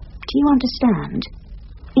 Do you understand?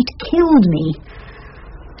 It killed me.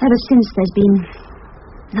 Ever since there's been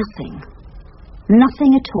nothing.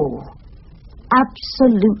 Nothing at all.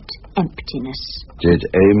 Absolute emptiness. Did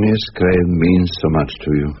Amias Grail mean so much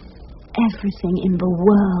to you? Everything in the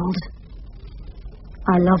world.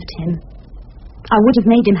 I loved him. I would have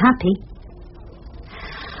made him happy.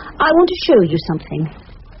 I want to show you something.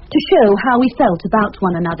 To show how we felt about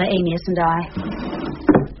one another, Amias and I.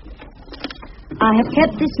 I have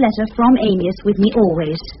kept this letter from Amias with me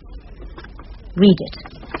always. Read it.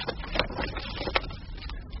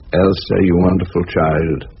 Elsa, you wonderful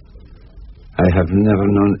child. I have never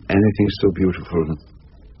known anything so beautiful.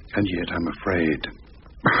 And yet I'm afraid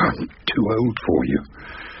I'm too old for you.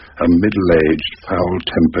 A middle-aged,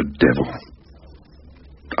 foul-tempered devil.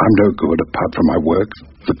 I'm no good apart from my work.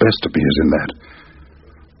 The best of me is in that.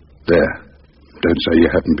 There. Don't say you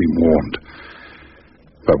haven't been warned.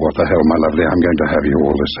 But what the hell, my lovely, I'm going to have you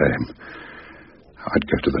all the same. I'd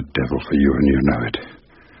go to the devil for you, and you know it.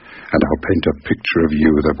 And I'll paint a picture of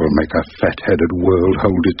you that will make a fat-headed world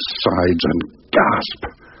hold its sides and gasp.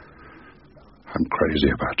 I'm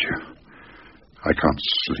crazy about you. I can't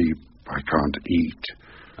sleep. I can't eat.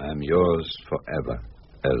 I'm yours forever,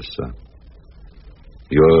 Elsa.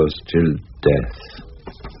 Yours till death.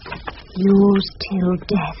 Yours till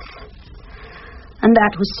death. And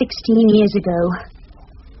that was 16 years ago.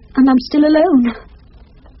 And I'm still alone.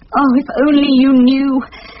 Oh, if only you knew.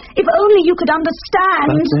 If only you could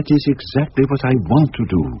understand. But that is exactly what I want to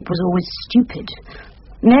do. It was always stupid.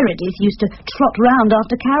 Meredith used to trot round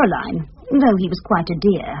after Caroline, though he was quite a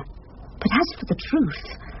dear. But as for the truth,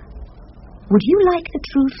 would you like the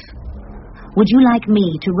truth? Would you like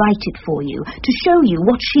me to write it for you, to show you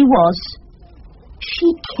what she was?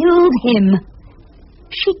 She killed him.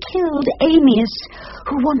 She killed Amias,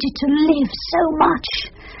 who wanted to live so much.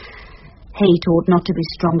 Hate ought not to be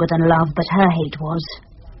stronger than love, but her hate was.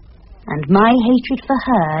 And my hatred for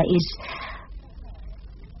her is...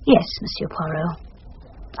 Yes, Monsieur Poirot.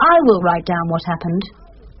 I will write down what happened.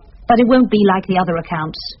 But it won't be like the other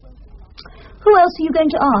accounts. Who else are you going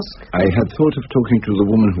to ask? I had thought of talking to the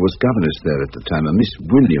woman who was governess there at the time, a Miss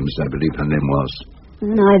Williams, I believe her name was.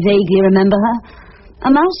 I vaguely remember her. A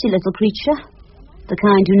mousy little creature. The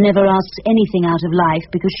kind who never asks anything out of life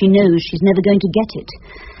because she knows she's never going to get it.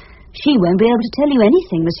 She won't be able to tell you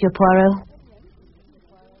anything, Monsieur Poirot.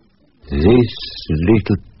 This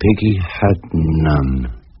little piggy had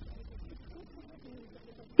none.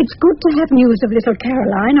 It's good to have news of little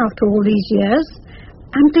Caroline after all these years.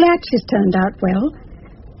 I'm glad she's turned out well.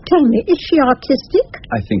 Tell me, is she artistic?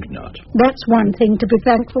 I think not. That's one thing to be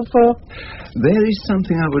thankful for. There is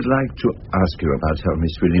something I would like to ask you about her,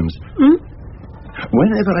 Miss Williams.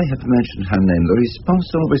 Whenever I have mentioned her name, the response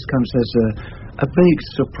always comes as a vague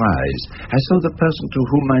surprise, as though the person to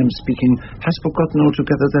whom I am speaking has forgotten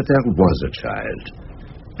altogether that there was a child.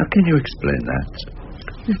 Now, can you explain that?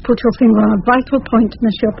 You've put your finger on a vital point,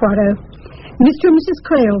 Monsieur Poirot. Mr. and Mrs.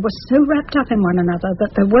 Crail were so wrapped up in one another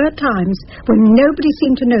that there were times when nobody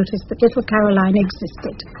seemed to notice that little Caroline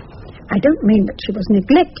existed. I don't mean that she was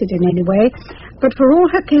neglected in any way, but for all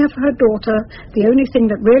her care for her daughter, the only thing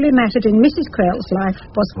that really mattered in Mrs. Crail's life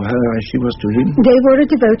was... Well, she was to him? They were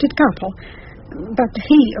a devoted couple. But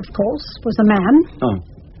he, of course, was a man. Oh,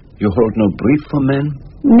 you hold no brief for men?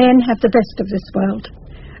 Men have the best of this world.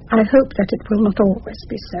 I hope that it will not always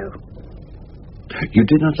be so. You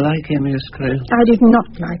did not like Amias Crail? I did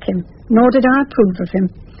not like him, nor did I approve of him.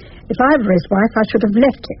 If I were his wife, I should have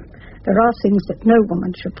left him. There are things that no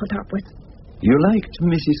woman should put up with. You liked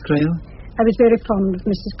Mrs. Crail? I was very fond of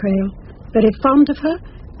Mrs. Crail, very fond of her,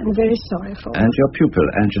 and very sorry for her. And your pupil,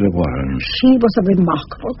 Angela Warren? She was a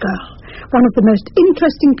remarkable girl. One of the most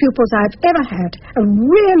interesting pupils I've ever had. A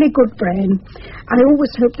really good brain. I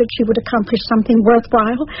always hoped that she would accomplish something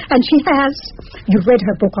worthwhile, and she has. You've read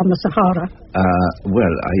her book on the Sahara.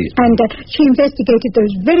 And she investigated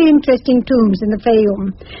those very interesting tombs in the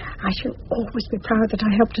Fayoum. I shall always be proud that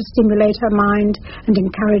I helped to stimulate her mind and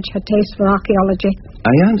encourage her taste for archaeology.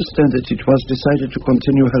 I understand that it was decided to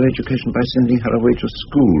continue her education by sending her away to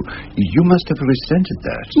school. You must have resented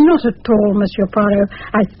that. Not at all, Monsieur Poirot.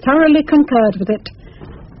 I thoroughly concurred with it.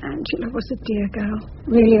 Angela was a dear girl.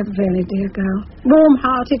 Really a very dear girl.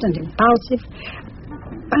 Warm-hearted and impulsive.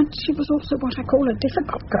 But she was also what I call a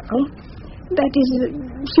difficult girl. That is,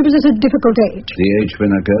 she was at a difficult age. The age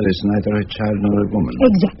when a girl is neither a child nor a woman.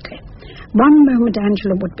 Exactly. One moment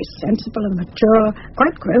Angela would be sensible and mature,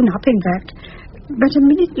 quite grown up in fact. But a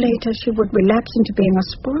minute later she would relapse into being a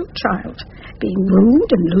spoiled child, being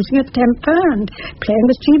rude and losing her temper and playing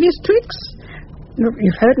mischievous tricks.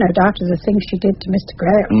 You've heard, no doubt, of the things she did to Mr.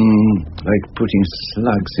 Graham. Like putting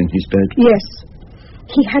slugs in his bed. Yes.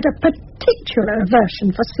 He had a particular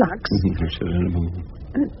aversion for slugs.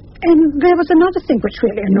 And there was another thing which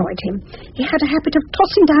really annoyed him. He had a habit of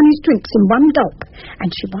tossing down his drinks in one gulp, and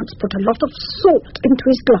she once put a lot of salt into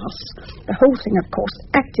his glass. The whole thing, of course,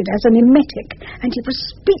 acted as an emetic, and he was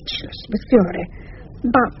speechless with fury.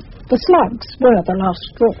 But the slugs were the last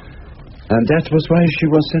straw. And that was why she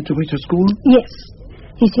was sent away to school? Yes.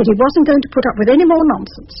 He said he wasn't going to put up with any more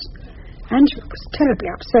nonsense. Angela was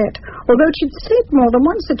terribly upset, although she'd said more than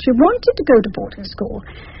once that she wanted to go to boarding school.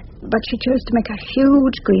 But she chose to make a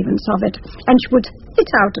huge grievance of it, and she would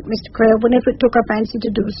hit out at Mr. Crail whenever it took her fancy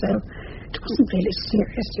to do so. It wasn't really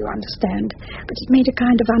serious, you understand, but it made a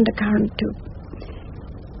kind of undercurrent to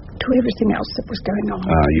everything else that was going on.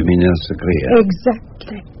 Ah, you mean Elsa Greer?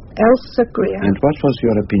 Exactly. Elsa Greer. And what was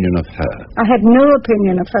your opinion of her? I had no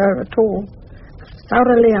opinion of her at all. A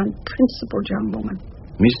thoroughly unprincipled young woman.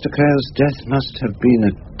 Mr. Crail's death must have been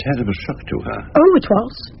a terrible shock to her. Oh, it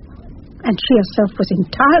was. And she herself was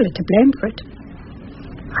entirely to blame for it.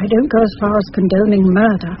 I don't go as far as condoning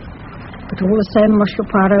murder, but all the same, Monsieur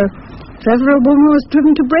Poirot, if ever a woman was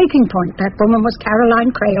driven to breaking point, that woman was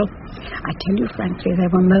Caroline Crail. I tell you frankly,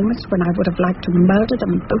 there were moments when I would have liked to murder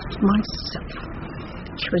them both myself.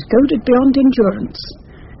 She was goaded beyond endurance,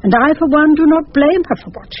 and I, for one, do not blame her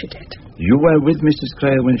for what she did. You were with Mrs.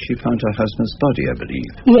 Crail when she found her husband's body, I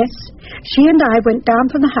believe. Yes. She and I went down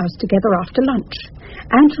from the house together after lunch.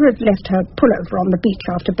 Angela had left her pullover on the beach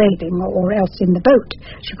after bathing, or else in the boat.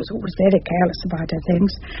 She was always very careless about her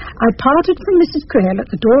things. I parted from Mrs. Crail at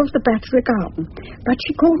the door of the Battery Garden, but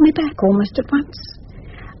she called me back almost at once.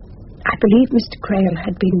 I believe Mr. Crail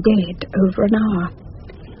had been dead over an hour.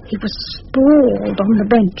 He was sprawled on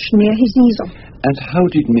the bench near his easel. And how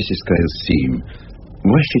did Mrs. Crail seem?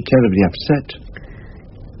 Was she terribly upset?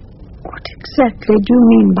 What exactly do you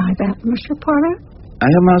mean by that, Monsieur Poirot? I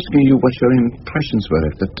am asking you what your impressions were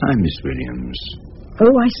at the time, Miss Williams. Oh,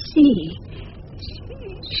 I see.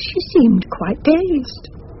 She seemed quite dazed.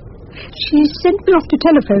 She sent me off to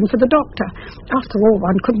telephone for the doctor. After all,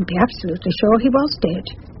 one couldn't be absolutely sure he was dead.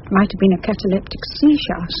 It might have been a cataleptic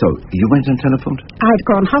seizure. So, you went and telephoned? I'd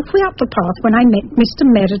gone halfway up the path when I met Mr.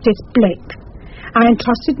 Meredith Blake. I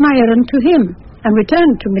entrusted my errand to him and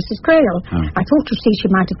returned to Mrs. Crail. I thought to see she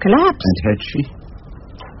might have collapsed. And had she?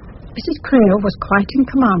 Mrs. Crail was quite in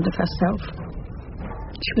command of herself.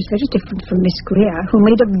 She was very different from Miss Greer, who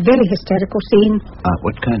made a very hysterical scene.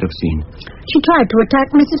 What kind of scene? She tried to attack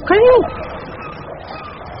Mrs. Crail.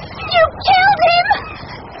 You killed him!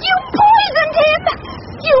 You poisoned him!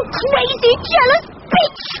 You crazy, jealous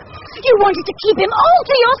bitch! You wanted to keep him all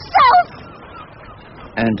to yourself!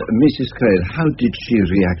 And Mrs. Crail, how did she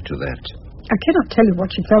react to that? I cannot tell you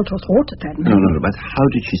what she felt or thought at that moment. No, but how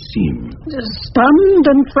did she seem? Stunned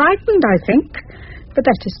and frightened, I think. But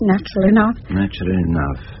that is natural enough. Natural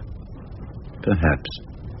enough. Perhaps.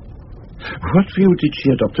 What view did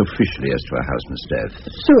she adopt officially as to her husband's death?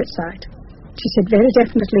 Suicide. She said very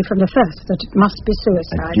definitely from the first that it must be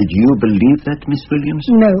suicide. Did you believe that, Miss Williams?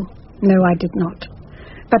 No, I did not.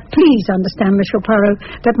 But please understand, Monsieur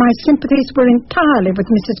Poirot, that my sympathies were entirely with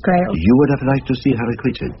Mrs. Crail. You would have liked to see her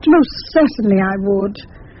acquitted? Most certainly I would.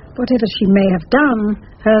 Whatever she may have done,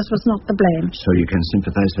 hers was not the blame. So you can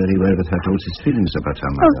sympathize very well with her daughter's feelings about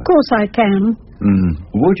her mother? Of course I can.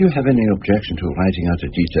 Would you have any objection to writing out a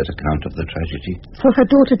detailed account of the tragedy? For her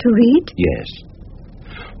daughter to read? Yes.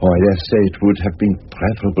 Oh, I dare say it would have been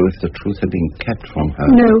preferable if the truth had been kept from her.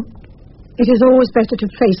 No. It is always better to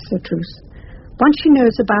face the truth. Once she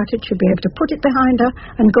knows about it, she'll be able to put it behind her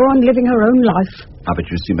and go on living her own life. But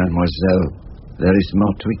you see, mademoiselle, there is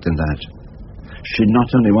more to it than that. She not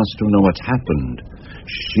only wants to know what happened,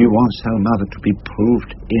 she wants her mother to be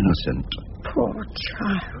proved innocent. Poor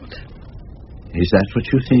child. Is that what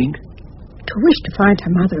you think? To wish to find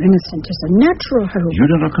her mother innocent is a natural hope. You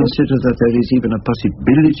do not consider that there is even a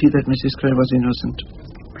possibility that Mrs. Crail was innocent?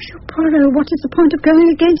 Monsieur Poirot, what is the point of going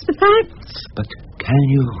against the facts? But can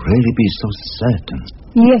you really be so certain?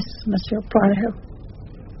 Yes, Monsieur Poirot.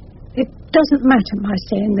 It doesn't matter my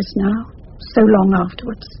saying this now, so long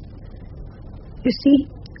afterwards. You see,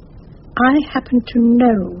 I happen to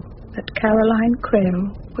know that Caroline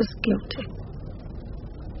Crail was guilty.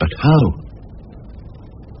 But how?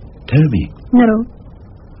 Tell me. No,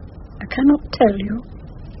 I cannot tell you,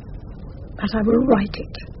 but I will write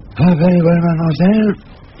it. Very well, mademoiselle.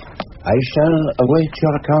 I shall await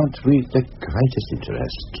your account with the greatest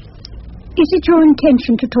interest. Is it your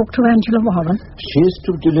intention to talk to Angela Warren? She is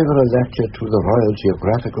to deliver a lecture to the Royal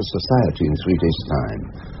Geographical Society in 3 days' time.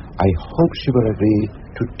 I hope she will agree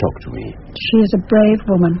to talk to me. She is a brave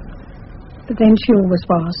woman, but then she always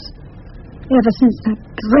was. ever since that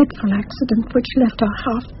dreadful accident which left her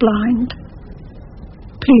half blind.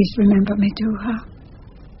 Please remember me to her.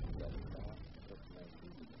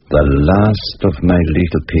 The last of my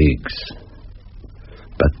little pigs.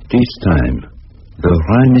 But this time, the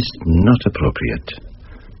rhyme is not appropriate.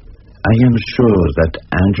 I am sure that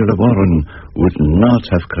Angela Warren would not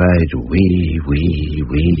have cried wee, wee,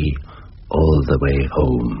 wee all the way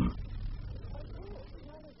home.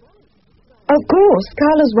 Of course,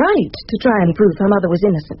 Carla's right to try and prove her mother was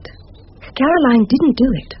innocent. Caroline didn't do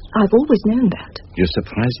it. I've always known that. You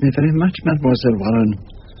surprise me very much, Mademoiselle Warren.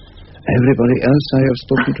 Everybody else I have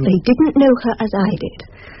spoken to... They didn't know her as I did.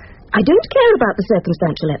 I don't care about the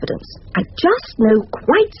circumstantial evidence. I just know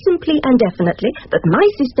quite simply and definitely that my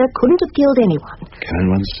sister couldn't have killed anyone. Can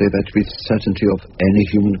one say that with certainty of any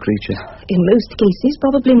human creature? In most cases,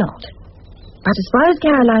 probably not. But as far as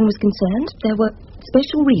Caroline was concerned, there were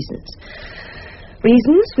special reasons.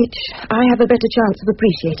 Reasons which I have a better chance of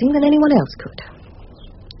appreciating than anyone else could.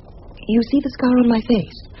 You see the scar on my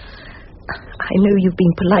face? I know you've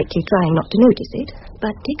been politely trying not to notice it,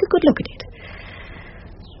 but take a good look at it.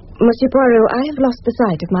 Monsieur Poirot, I have lost the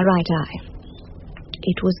sight of my right eye.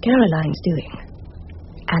 It was Caroline's doing.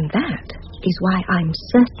 And that is why I'm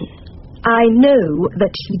certain. I know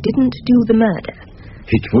that she didn't do the murder.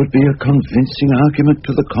 It would be a convincing argument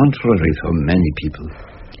to the contrary for many people.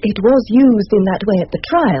 It was used in that way at the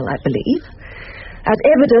trial, I believe, as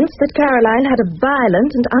evidence that Caroline had a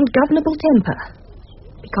violent and ungovernable temper.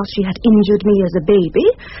 Because she had injured me as a baby,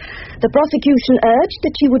 the prosecution urged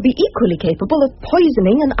that she would be equally capable of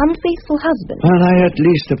poisoning an unfaithful husband. Well, I at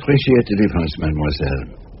least appreciate the difference, mademoiselle.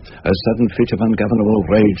 A sudden fit of ungovernable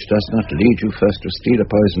rage does not lead you first to steal a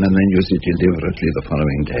poison and then use it deliberately the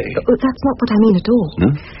following day. Oh, that's not what I mean at all.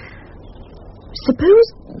 Huh? Suppose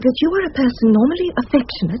that you are a person normally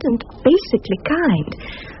affectionate and basically kind,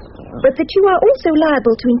 but that you are also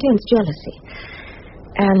liable to intense jealousy.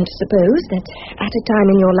 And suppose that at a time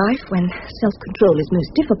in your life when self-control is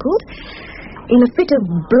most difficult, in a fit of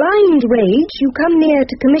blind rage, you come near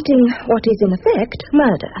to committing what is in effect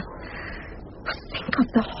murder. Think of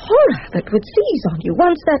the horror that would seize on you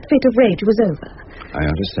once that fit of rage was over. I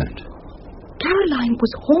understand. Caroline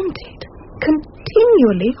was haunted,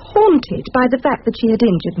 continually haunted by the fact that she had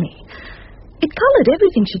injured me. It colored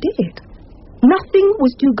everything she did. Nothing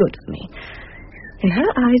was too good for me. In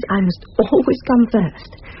her eyes, I must always come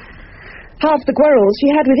first. Half the quarrels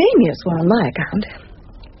she had with Amias were on my account.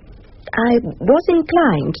 I was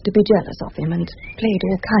inclined to be jealous of him and played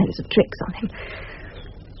all kinds of tricks on him.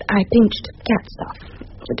 I pinched cat stuff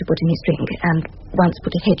to put in his drink and once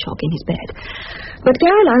put a hedgehog in his bed. But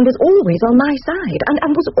Caroline was always on my side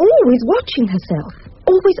and was always watching herself,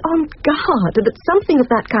 always on guard that something of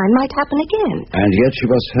that kind might happen again. And yet she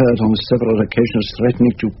was heard on several occasions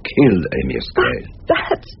threatening to kill Amias Gray.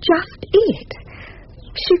 That's just it.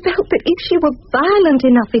 She felt that if she were violent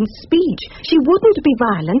enough in speech, she wouldn't be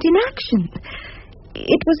violent in action.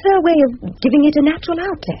 It was her way of giving it a natural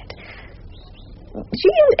outlet.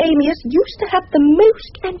 She and Amias used to have the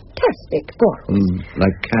most fantastic quarrels.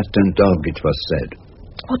 Like cat and dog, it was said.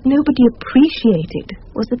 What nobody appreciated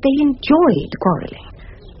was that they enjoyed quarreling.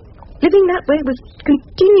 Living that way with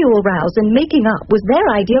continual rows and making up was their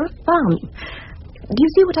idea of fun. Do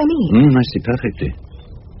you see what I mean? I see perfectly.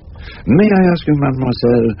 May I ask you,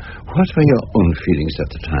 mademoiselle, what were your own feelings at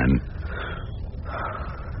the time?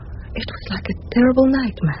 It was like a terrible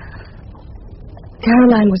nightmare.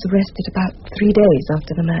 Caroline was arrested about 3 days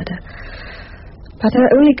after the murder. But her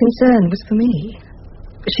only concern was for me.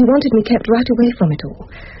 She wanted me kept right away from it all.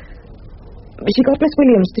 She got Miss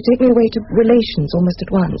Williams to take me away to relations almost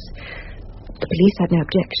at once. The police had no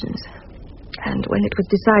objections. And when it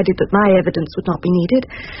was decided that my evidence would not be needed,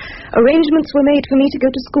 arrangements were made for me to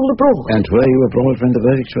go to school abroad. And were you abroad when the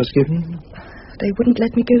verdict was given? They wouldn't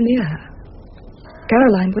let me go near her.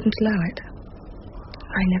 Caroline wouldn't allow it.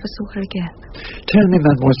 I never saw her again. Tell me,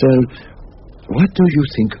 mademoiselle, what do you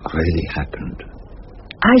think really happened?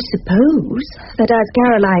 I suppose that, as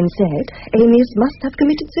Caroline said, Amias must have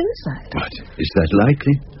committed suicide. What? Is that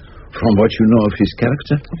likely? From what you know of his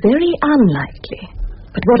character? Very unlikely.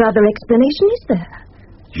 But what other explanation is there?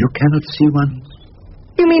 You cannot see one?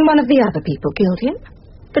 You mean one of the other people killed him?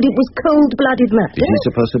 That it was cold-blooded murder? It is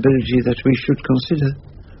a possibility that we should consider.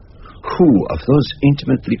 Who of those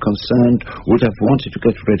intimately concerned would have wanted to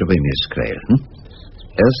get rid of Amias Gray?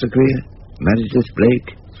 Elsa Greer, Meredith Blake,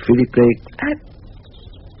 Philip Blake?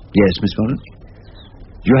 Yes, Miss Warren?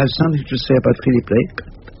 You have something to say about Philip Blake?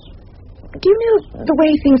 Do you know the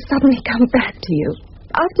way things suddenly come back to you?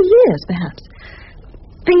 After years, perhaps.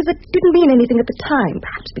 Things that didn't mean anything at the time,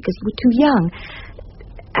 perhaps because you were too young.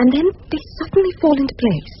 and then they suddenly fall into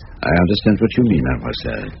place. I understand what you mean,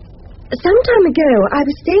 mademoiselle. Some time ago, I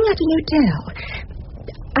was staying at an hotel.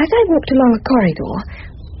 As I walked along a corridor,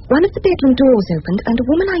 one of the bedroom doors opened and a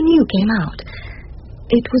woman I knew came out.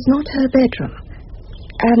 It was not her bedroom,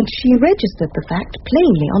 and she registered the fact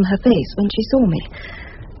plainly on her face when she saw me.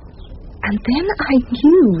 And then I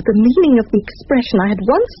knew the meaning of the expression I had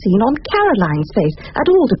once seen on Caroline's face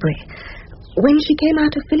at Alderbury, when she came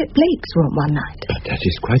out of Philip Blake's room one night. But that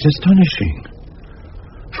is quite astonishing.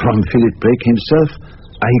 From Philip Blake himself,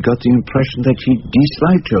 I got the impression that he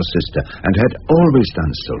disliked your sister and had always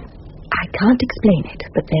done so. I can't explain it,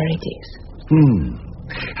 but there it is.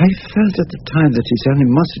 I felt at the time that his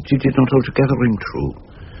animosity did not altogether ring true.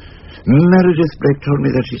 Meredith Blake told me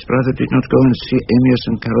that his brother did not go and see Amyas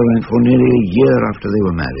and Caroline for nearly a year after they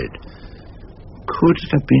were married. Could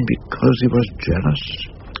it have been because he was jealous?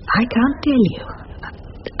 I can't tell you.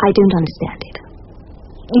 I don't understand it.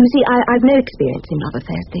 You see, I've no experience in love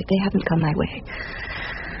affairs. They haven't come my way.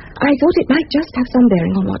 I thought it might just have some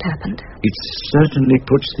bearing on what happened. It certainly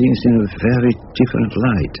puts things in a very different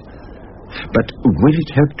light. But will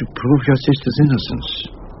it help to prove your sister's innocence?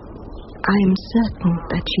 I am certain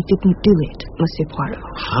that she didn't do it, Monsieur Poirot.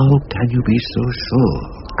 How can you be so sure?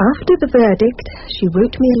 After the verdict, she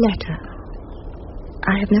wrote me a letter.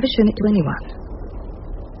 I have never shown it to anyone,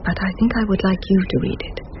 but I think I would like you to read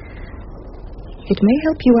it. It may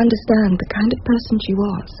help you understand the kind of person she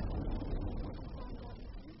was.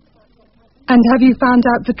 And have you found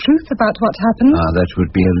out the truth about what happened? That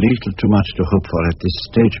would be a little too much to hope for at this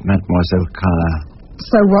stage, Mademoiselle Carr.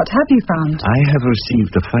 So what have you found? I have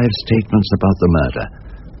received the 5 statements about the murder.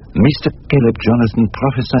 Mr. Caleb Jonathan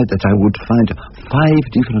prophesied that I would find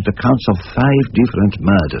 5 different accounts of 5 different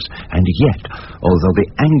murders. And yet, although the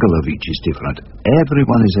angle of each is different,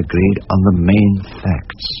 everyone is agreed on the main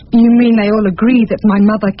facts. You mean they all agree that my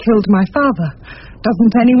mother killed my father?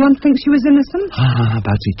 Doesn't anyone think she was innocent?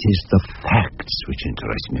 But it is the facts which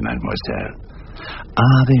interest me, mademoiselle.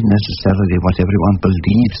 Are they necessarily what everyone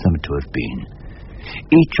believes them to have been?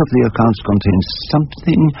 Each of the accounts contains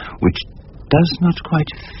something which does not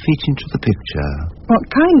quite fit into the picture. What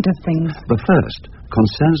kind of things? The first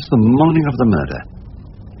concerns the morning of the murder.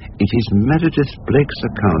 It is Meredith Blake's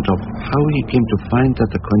account of how he came to find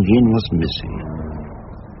that the cognac was missing.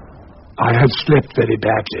 I had slept very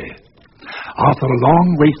badly. After a long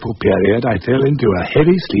wakeful period, I fell into a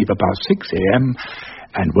heavy sleep about 6 a.m.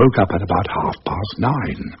 and woke up at about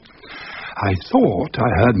 9:30. I thought I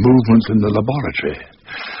heard movements in the laboratory.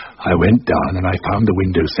 I went down and I found the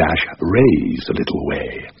window sash raised a little way.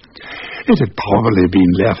 It had probably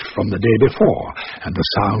been left from the day before, and the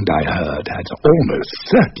sound I heard had almost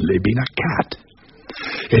certainly been a cat.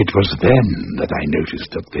 It was then that I noticed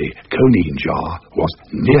that the cognac jar was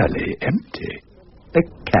nearly empty. A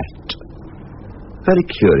cat? Very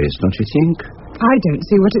curious, don't you think? I don't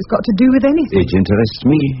see what it's got to do with anything. It interests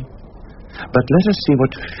me. But let us see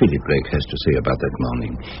what Philip Blake has to say about that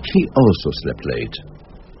morning. He also slept late.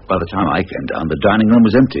 By the time I came down, the dining room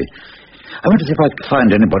was empty. I went to see if I could find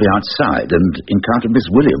anybody outside and encountered Miss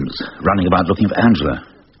Williams running about looking for Angela.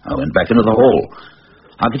 I went back into the hall.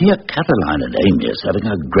 I could hear Caroline and Amyas having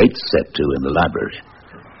a great set to in the library.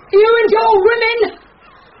 You and your women!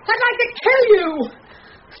 I'd like to kill you!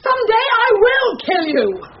 Someday I will kill you!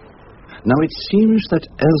 Now it seems that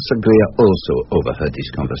Elsa Greer also overheard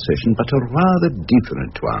this conversation, but a rather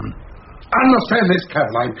different one. Understand this,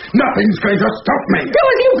 Caroline. Nothing's going to stop me. Do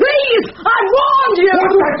as you please! I warned you!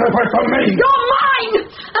 What's that supposed to mean? You're mine!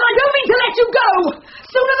 And I don't mean to let you go!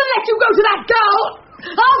 Sooner than let you go to that girl,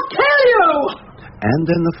 I'll kill you! And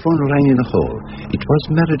then the phone rang in the hall. It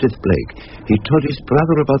was Meredith Blake. He told his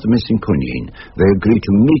brother about the missing cognac. They agreed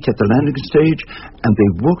to meet at the landing stage, and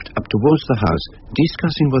they walked up towards the house,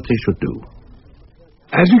 discussing what they should do.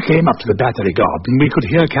 As we came up to the Battery Garden, we could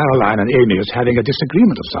hear Caroline and Amyas having a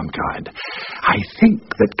disagreement of some kind. I think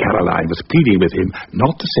that Caroline was pleading with him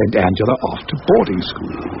not to send Angela off to boarding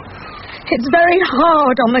school. It's very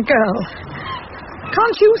hard on the girl.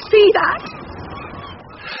 Can't you see that?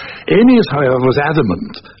 Amyas, however, was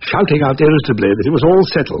adamant, shouting out irritably that it was all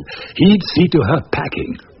settled. He'd see to her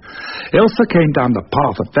packing. Elsa came down the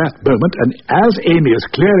path at that moment, and as Amyas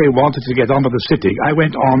clearly wanted to get on with the sitting, I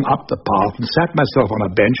went on up the path and sat myself on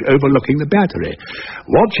a bench overlooking the Battery,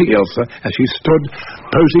 watching Elsa as she stood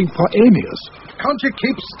posing for Amyas. Can't you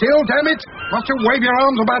keep still, damn it? Must you wave your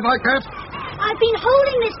arms about like that? I've been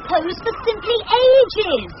holding this pose for simply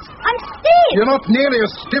ages. I'm stiff. You're not nearly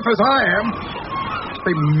as stiff as I am. It's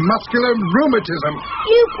the muscular rheumatism.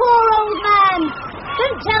 You poor old man.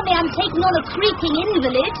 Don't tell me I'm taking on a creaking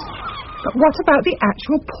invalid. But what about the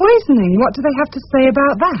actual poisoning? What do they have to say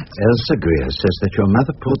about that? Elsa Greer says that your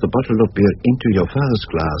mother poured the bottle of beer into your father's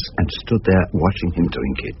glass and stood there watching him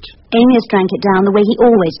drink it. Amias drank it down the way he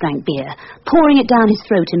always drank beer, pouring it down his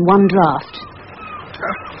throat in one draught.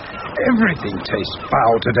 Everything tastes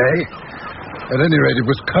foul today. At any rate, it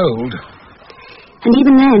was cold. And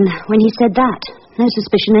even then, when he said that, no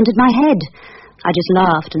suspicion entered my head. I just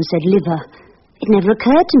laughed and said liver. It never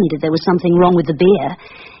occurred to me that there was something wrong with the beer.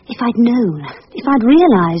 If I'd known, if I'd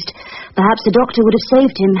realized, perhaps the doctor would have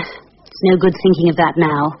saved him. It's no good thinking of that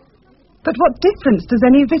now. But what difference does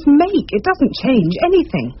any of this make? It doesn't change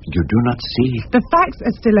anything. You do not see. The facts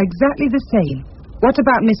are still exactly the same. What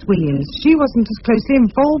about Miss Williams? She wasn't as closely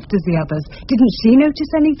involved as the others. Didn't she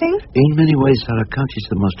notice anything? In many ways, her account is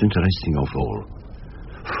the most interesting of all.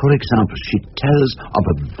 For example, she tells of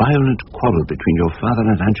a violent quarrel between your father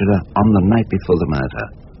and Angela on the night before the murder.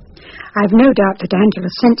 I've no doubt that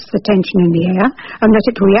Angela sensed the tension in the air and that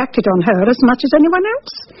it reacted on her as much as anyone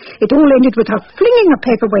else. It all ended with her flinging a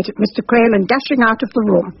paperweight at Mr. Crail and dashing out of the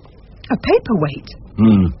room. A paperweight?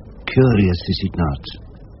 Curious, is it not?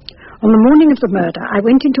 On the morning of the murder, I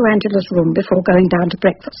went into Angela's room before going down to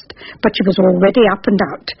breakfast, but she was already up and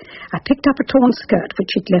out. I picked up a torn skirt which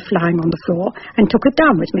she'd left lying on the floor and took it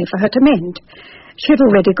down with me for her to mend. She had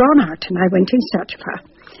already gone out, and I went in search of her.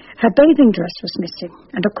 Her bathing dress was missing,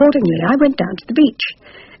 and accordingly I went down to the beach.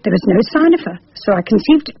 There was no sign of her, so I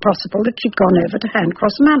conceived it possible that she'd gone over to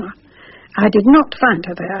Handcross Manor. I did not find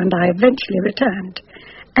her there, and I eventually returned.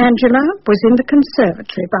 Angela was in the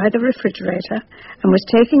conservatory by the refrigerator and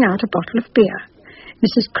was taking out a bottle of beer.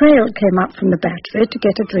 Mrs. Crail came up from the battery to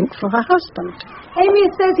get a drink for her husband.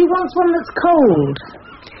 Amias says he wants one that's cold.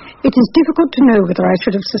 It is difficult to know whether I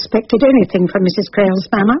should have suspected anything from Mrs. Crail's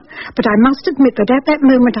manner, but I must admit that at that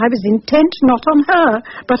moment I was intent not on her,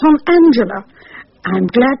 but on Angela. I am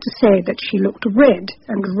glad to say that she looked red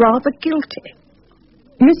and rather guilty.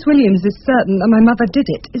 Miss Williams is certain that my mother did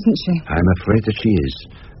it, isn't she? I'm afraid that she is,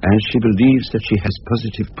 and she believes that she has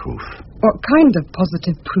positive proof. What kind of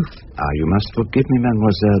positive proof? You must forgive me,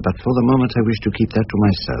 mademoiselle, but for the moment I wish to keep that to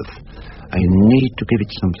myself. I need to give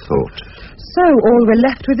it some thought. So all we're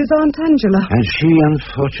left with is Aunt Angela. And she,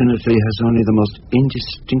 unfortunately, has only the most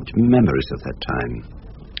indistinct memories of that time.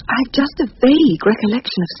 I've just a vague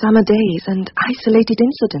recollection of summer days and isolated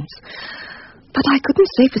incidents. But I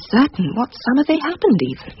couldn't say for certain what summer they happened,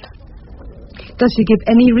 even. Does she give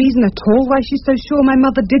any reason at all why she's so sure my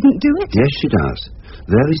mother didn't do it? Yes, she does.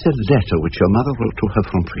 There is a letter which your mother wrote to her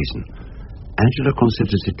from prison. Angela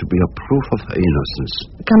considers it to be a proof of her innocence.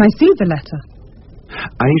 Can I see the letter?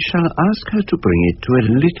 I shall ask her to bring it to a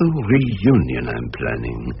little reunion I'm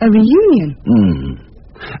planning. A reunion?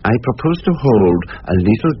 I propose to hold a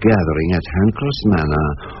little gathering at Handcross Manor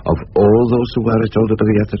of all those who were at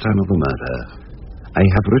Alderbury at the time of the murder. I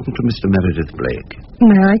have written to Mr. Meredith Blake.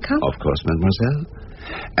 May I come? Of course, mademoiselle.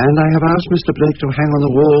 And I have asked Mr. Blake to hang on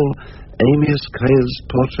the wall Amias Crail's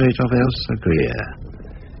portrait of Elsa Greer.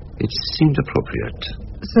 It seemed appropriate.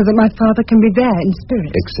 So that my father can be there in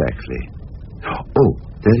spirit? Exactly. Oh,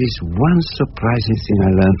 there is one surprising thing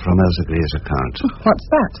I learned from Elsa Greer's account. What's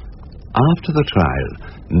that? After the trial,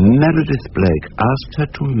 Meredith Blake asked her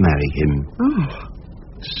to marry him. Oh.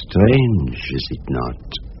 Strange, is it not?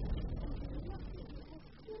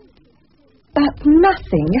 But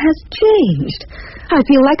nothing has changed. I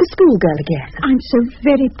feel like a schoolgirl again. I'm so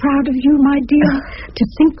very proud of you, my dear, to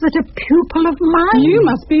think that a pupil of mine... You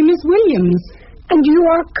must be Miss Williams. And you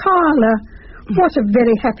are Carla. What a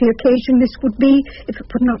very happy occasion this would be if it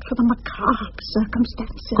were not for the macabre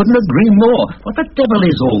circumstances. Couldn't agree more. What the devil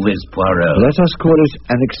is all this, Poirot? Let us call it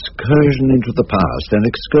an excursion into the past, an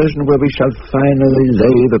excursion where we shall finally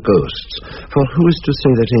lay the ghosts. For who is to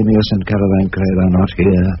say that Amias and Caroline Crail are not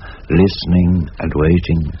here, listening and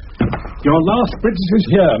waiting? Your last witness is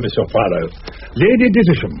here, Monsieur Poirot. Lady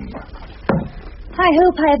Disham. I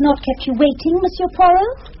hope I have not kept you waiting, Monsieur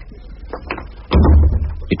Poirot.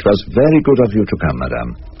 It was very good of you to come,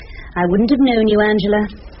 madame. I wouldn't have known you, Angela.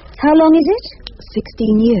 How long is it?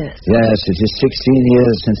 16 years. Yes, it is 16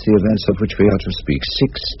 years since the events of which we are to speak.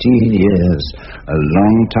 16 years. A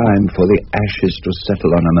long time for the ashes to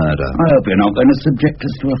settle on a murder. I hope you're not going to subject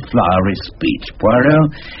us to a flowery speech, Poirot.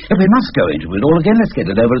 If we must go into it all again, let's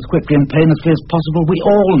get it over as quickly and painlessly as possible. We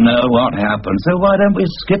all know what happened, so why don't we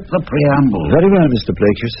skip the preamble? Very well, Mr.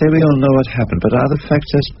 Blake. You say we all know what happened, but are the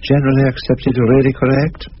facts as generally accepted really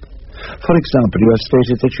correct? For example, you have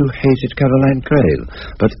stated that you hated Caroline Crail,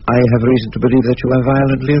 but I have reason to believe that you are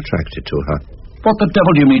violently attracted to her. What the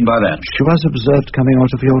devil do you mean by that? She was observed coming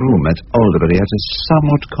out of your room at Alderbury at a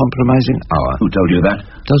somewhat compromising hour. Who told you that?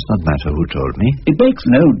 Does not matter who told me. It makes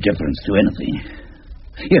no difference to anything.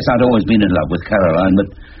 Yes, I'd always been in love with Caroline, but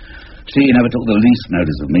she never took the least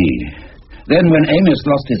notice of me. Then when Amos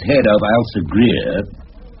lost his head over Elsa Greer...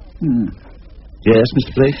 Yes,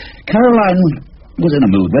 Mr. Blake? Caroline was in a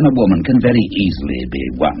mood when a woman can very easily be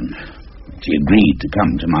won. She agreed to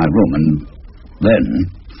come to my room, and then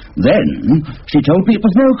she told me it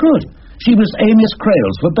was no good. She was Amos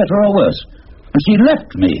Crales, for better or worse. And she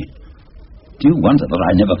left me. Do you wonder that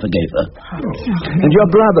I never forgave her? And your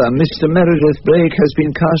brother, Mr. Meredith Blake, has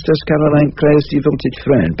been cast as Caroline Crale's devoted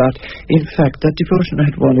friend, but in fact that devotion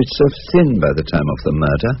had worn itself thin by the time of the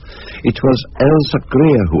murder. It was Elsa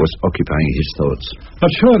Greer who was occupying his thoughts.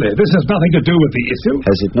 But surely this has nothing to do with the issue.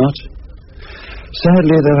 Has it not?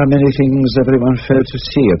 Sadly, there are many things everyone failed to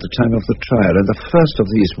see at the time of the trial, and the first of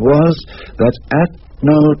these was that at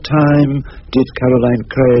no time did Caroline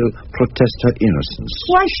Crale protest her innocence.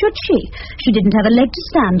 Why should she? She didn't have a leg to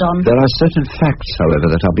stand on. There are certain facts,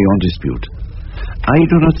 however, that are beyond dispute. I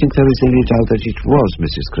do not think there is any doubt that it was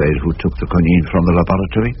Mrs. Crale who took the quinine from the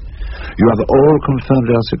laboratory. You have all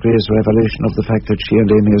confirmed Elsa Greer's revelation of the fact that she and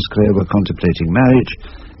Amos Crale were contemplating marriage,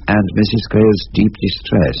 and Mrs. Crale's deep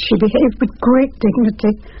distress. She behaved with great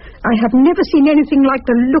dignity. I have never seen anything like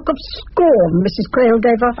the look of scorn Mrs. Crale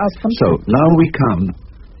gave her husband. So, now we come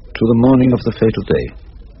to the morning of the fatal day.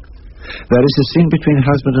 There is a scene between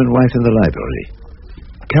husband and wife in the library.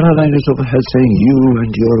 Caroline is overheard saying, "You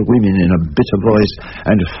and your women," in a bitter voice,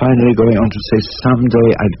 and finally going on to say, "Someday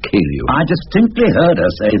I'd kill you." I distinctly heard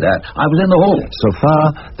her say that. I was in the hall. So far,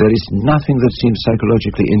 there is nothing that seems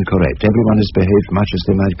psychologically incorrect. Everyone has behaved much as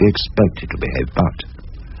they might be expected to behave, but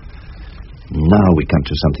now we come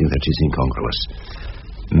to something that is incongruous.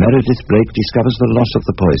 Meredith Blake discovers the loss of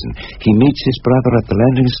the poison. He meets his brother at the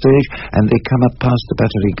landing stage, and they come up past the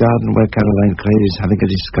Battery Garden where Caroline Crale is having a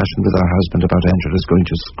discussion with her husband about Angela's going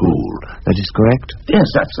to school. That is correct? Yes,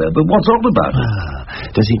 that's so. But what's all about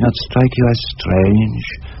it? Does it not strike you as strange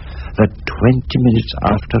that 20 minutes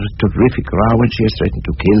after a terrific row when she has threatened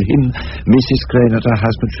to kill him, Mrs. Crane and her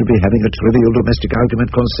husband should be having a trivial domestic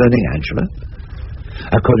argument concerning Angela?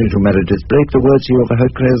 According to Meredith Blake, the words he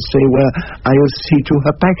overheard Crale say were, "I'll see to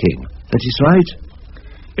her packing." That is right.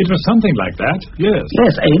 It was something like that, yes.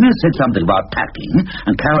 Yes, Amos said something about packing,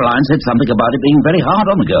 and Caroline said something about it being very hard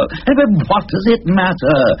on the girl. But what does it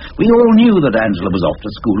matter? We all knew that Angela was off to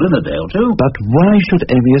school in a day or two. But why should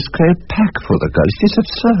Amos Crale pack for the girl? It is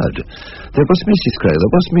absurd. There was Mrs. Crale,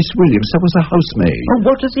 there was Miss Williams, there was a housemaid. Well,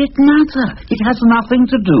 what does it matter? It has nothing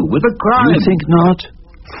to do with the crime. You think not?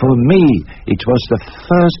 For me, it was the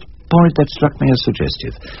first point that struck me as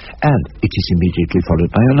suggestive, and it is immediately followed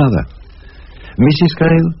by another. Mrs.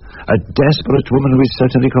 Crale, a desperate woman who is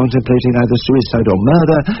certainly contemplating either suicide or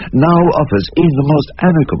murder, now offers in the most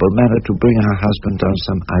amicable manner to bring her husband down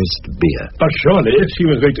some iced beer. But surely, if she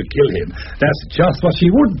was going to kill him, that's just what she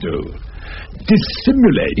would do.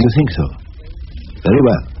 Dissimulate. You think so? Very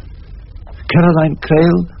well. Caroline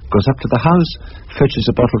Crale goes up to the house, fetches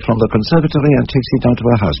a bottle from the conservatory and takes it down to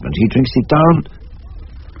her husband. He drinks it down,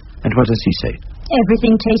 and what does he say?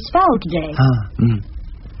 Everything tastes foul today.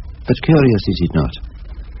 But curious, is it not?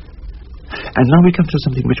 And now we come to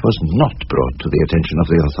something which was not brought to the attention of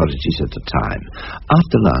the authorities at the time.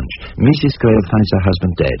 After lunch, Mrs. Crale finds her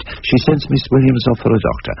husband dead. She sends Miss Williams off for a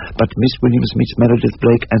doctor, but Miss Williams meets Meredith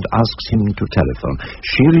Blake and asks him to telephone.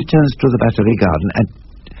 She returns to the Battery Garden and...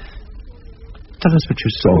 Tell us what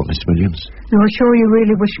you saw, Miss Williams. You're sure you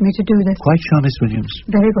really wish me to do this? Quite sure, Miss Williams.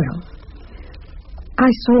 Very well. I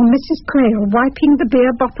saw Mrs. Crale wiping the beer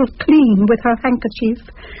bottle clean with her handkerchief,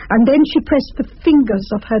 and then she pressed the fingers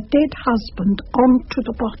of her dead husband onto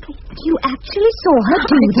the bottle. You actually saw her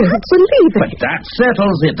do that? I can't believe it. But that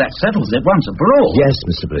settles it. That settles it once and for all. Yes,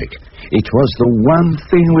 Mr. Blake. It was the one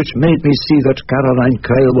thing which made me see that Caroline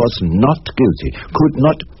Crale was not guilty, could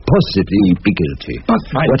not possibly be guilty. But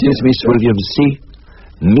what does Miss Williams see?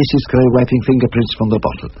 Mrs. Crale wiping fingerprints from the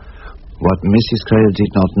bottle. What Mrs. Crale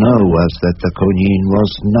did not know was that the quinine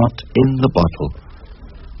was not in the bottle.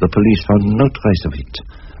 The police found no trace of it.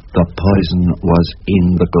 The poison was in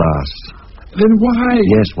the glass. Then why?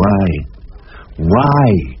 Yes, why? Why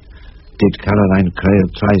did Caroline Crale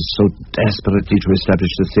try so desperately to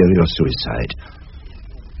establish the theory of suicide?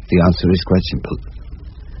 The answer is quite simple.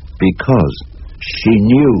 Because she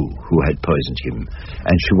knew who had poisoned him,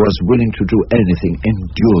 and she was willing to do anything,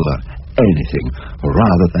 endure anything,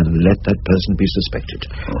 rather than let that person be suspected.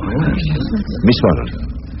 Miss Warren,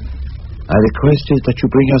 I requested that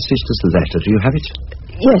you bring your sister's letter. Do you have it?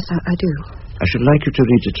 Yes, I do. I should like you to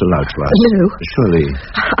read it aloud to us. No. Surely.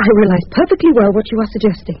 I realize perfectly well what you are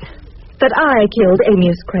suggesting. That I killed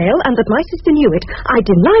Amias Crale and that my sister knew it. I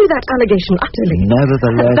deny that allegation utterly.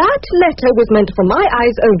 Nevertheless... That letter was meant for my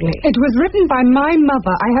eyes only. It was written by my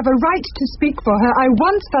mother. I have a right to speak for her. I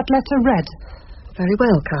want that letter read. Very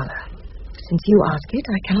well, Carla. Since you ask it,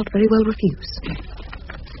 I cannot very well refuse.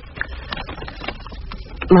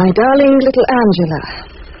 My darling little Angela,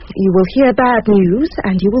 you will hear bad news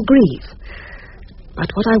and you will grieve.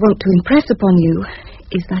 But what I want to impress upon you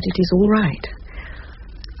is that it is all right.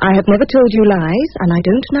 I have never told you lies, and I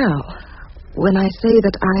don't now, when I say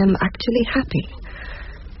that I am actually happy,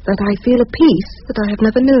 that I feel a peace that I have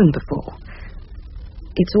never known before.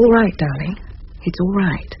 It's all right, darling. It's all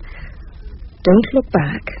right. Don't look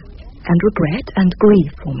back and regret and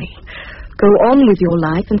grieve for me. Go on with your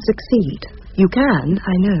life and succeed. You can,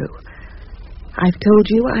 I know. I've told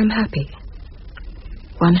you I'm happy.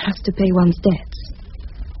 One has to pay one's debts.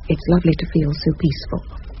 It's lovely to feel so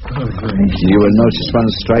peaceful. You will notice one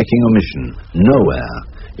striking omission. Nowhere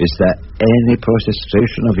is there any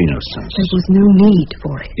protestation of innocence. There was no need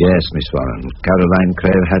for it. Yes, Miss Warren. Caroline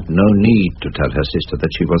Crale had no need to tell her sister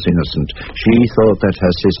that she was innocent. She thought that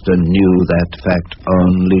her sister knew that fact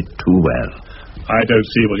only too well. I don't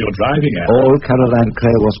see what you're driving at. All Caroline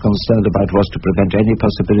Crale was concerned about was to prevent any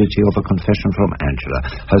possibility of a confession from Angela.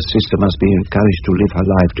 Her sister must be encouraged to live her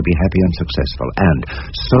life, to be happy and successful. And,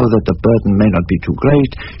 so that the burden may not be too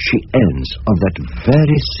great, she ends on that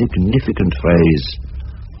very significant phrase,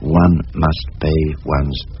 one must pay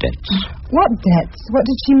one's debts. What debts? What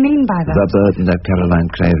did she mean by that? The burden that Caroline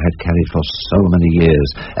Crale had carried for so many years,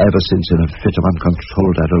 ever since in a fit of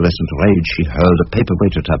uncontrolled adolescent rage she hurled a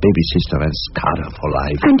paperweight at her baby sister and scarred her for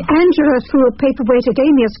life. And Angela threw a paperweight at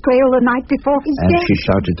Amias Crale the night before his death. And she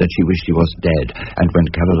shouted that she wished he was dead. And when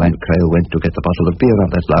Caroline Crale went to get the bottle of beer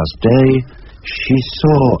on that last day, she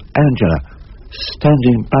saw Angela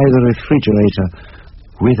standing by the refrigerator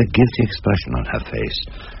with a guilty expression on her face.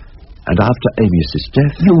 And after Amias's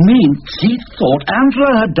death... You mean she thought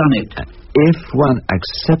Angela had done it? If one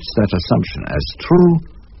accepts that assumption as true,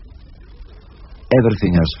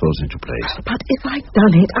 everything else falls into place. But if I'd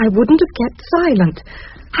done it, I wouldn't have kept silent.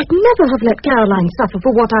 I'd never have let Caroline suffer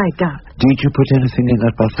for what I'd done. Did you put anything in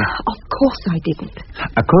that bottle? Of course I didn't.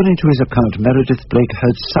 According to his account, Meredith Blake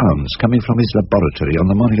heard sounds coming from his laboratory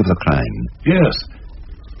on the morning of the crime. Yes.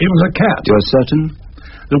 It was a cat. You're certain?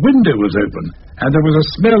 The window was open, and there was a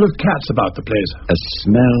smell of cats about the place. A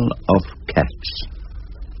smell of cats.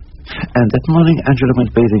 And that morning Angela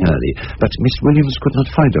went bathing early, but Miss Williams could not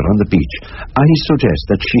find her on the beach. I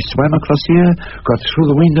suggest that she swam across here, got through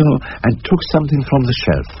the window, and took something from the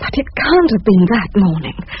shelf. But it can't have been that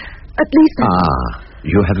morning. At least...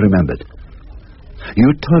 You have remembered. You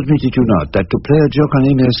told me, did you not, that to play a joke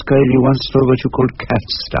on Amias Crale you once stole what you called cat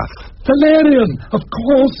stuff. Valerian, of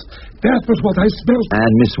course. That was what I smelled.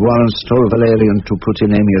 And Miss Warren stole valerian to put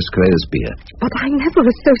in Amias Crale's beer. But I never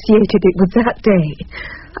associated it with that day.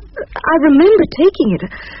 I remember taking it.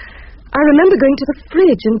 I remember going to the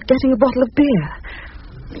fridge and getting a bottle of beer.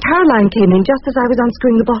 Caroline came in just as I was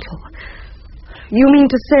unscrewing the bottle. You mean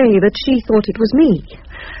to say that she thought it was me?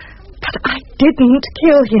 But I didn't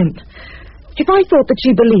kill him. If I thought that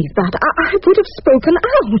she believed that, I would have spoken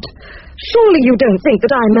out. Surely you don't think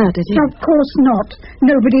that I murdered him? Of course not.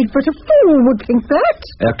 Nobody but a fool would think that.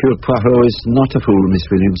 Hercule Poirot is not a fool, Miss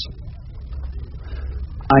Williams.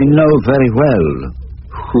 I know very well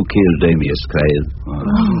who killed Amias Crale.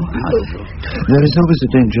 There is always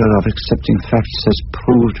a danger of accepting facts as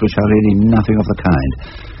proved which are really nothing of the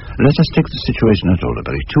kind. Let us take the situation at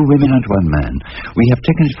Alderbury. 2 women and 1 man. We have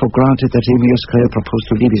taken it for granted that Amias Crale proposed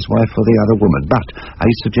to leave his wife for the other woman, but I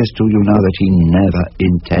suggest to you now that he never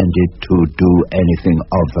intended to do anything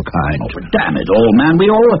of the kind. Oh, but damn it all, man,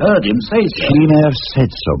 we all heard him say so. He may have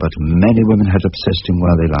said so, but many women had obsessed him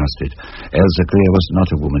while they lasted. Elsa Greer was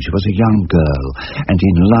not a woman. She was a young girl, and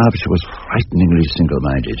in love she was frighteningly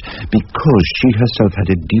single-minded. Because she herself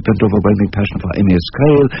had a deep and overwhelming passion for Amias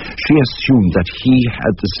Crale, she assumed that he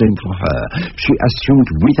had the same for her. She assumed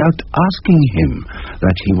without asking him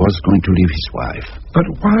that he was going to leave his wife. But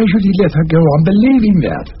why should he let her go on believing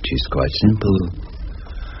that? It is quite simple.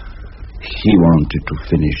 He wanted to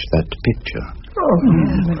finish that picture.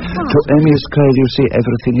 To Amias Crale, you see,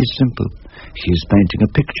 everything is simple. He is painting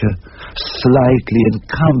a picture, slightly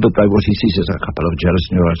encumbered by what he sees as a couple of jealous,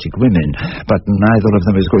 neurotic women, but neither of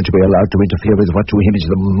them is going to be allowed to interfere with what to him is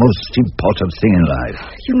the most important thing in life.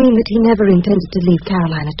 You mean that he never intended to leave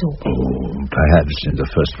Caroline at all? Oh, perhaps in the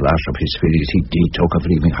first flash of his feelings he did talk of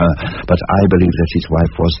leaving her, but I believe that his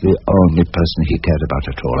wife was the only person he cared about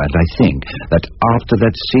at all, and I think that after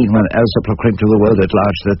that scene when Elsa proclaimed to the world at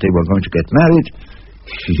large that they were going to get married,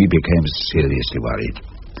 he became seriously worried.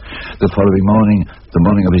 The following morning, the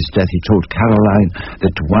morning of his death, he told Caroline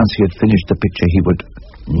that once he had finished the picture, he would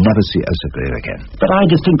never see Elsa Greer again. But I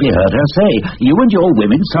distinctly heard her say, "You and your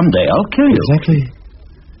women, someday I'll kill you." Exactly.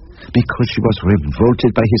 Because she was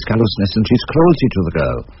revolted by his callousness and his cruelty to the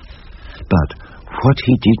girl. But what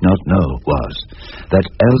he did not know was that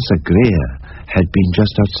Elsa Greer had been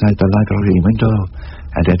just outside the library window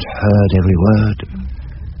and had heard every word.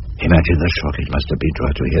 Imagine the shock it must have been to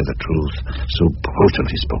her to hear the truth so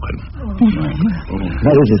brutally spoken.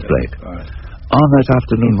 Meredith Blake, on that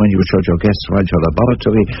afternoon when you showed your guests around your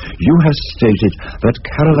laboratory, you have stated that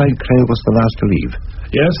Caroline Crale was the last to leave.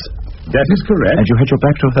 Yes, that is correct. And you had your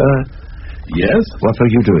back to her? Yes. What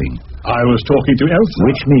were you doing? I was talking to Elsa.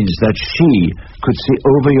 Which means that she could see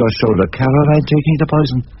over your shoulder Caroline taking the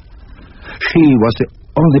poison. She was the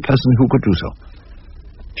only person who could do so.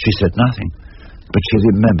 She said nothing, but she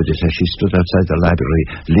remembered it as she stood outside the library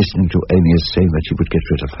listening to Amias saying that he would get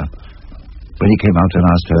rid of her. When he came out and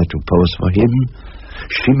asked her to pose for him,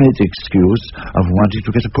 she made the excuse of wanting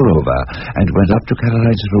to get a pullover and went up to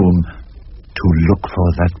Caroline's room to look for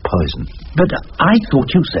that poison. But I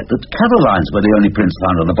thought you said that Caroline's were the only prints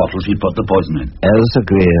found on the bottle she'd put the poison in. Elsa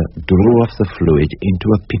Greer drew off the fluid into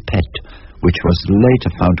a pipette, which was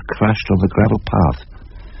later found crashed on the gravel path.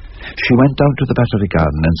 She went down to the battery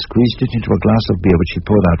garden and squeezed it into a glass of beer which she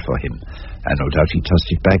poured out for him, and no doubt he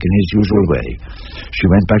tossed it back in his usual way. She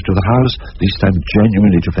went back to the house, this time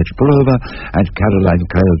genuinely to fetch a pullover, and Caroline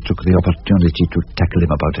Crale took the opportunity to tackle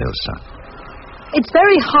him about Elsa. It's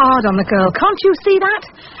very hard on the girl, can't you see that?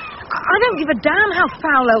 I don't give a damn how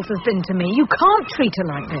foul Elsa's been to me. You can't treat her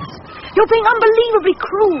like this. You're being unbelievably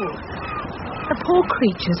cruel. The poor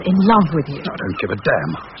creature's in love with you. I don't give a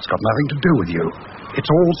damn. It's got nothing to do with you. It's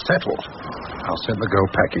all settled. I'll send the girl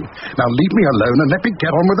packing. Now leave me alone and let me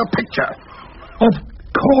get on with the picture. Of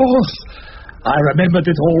course. I remembered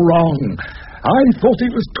it all wrong. I thought he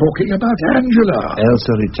was talking about Angela.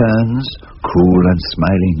 Elsa returns, cool and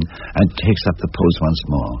smiling, and takes up the pose once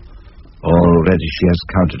more. Already she has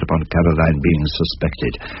counted upon Caroline being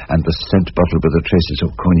suspected and the scent bottle with the traces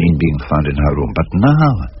of quinine being found in her room. But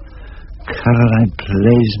now Caroline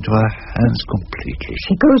plays into her hands completely.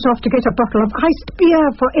 She goes off to get a bottle of iced beer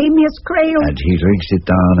for Amias Crale. And he drinks it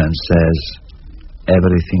down and says,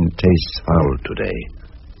 "Everything tastes foul today."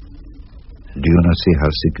 Do you not see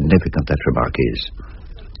how significant that remark is?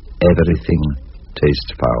 Everything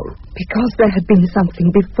tastes foul. Because there had been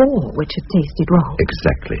something before which had tasted wrong.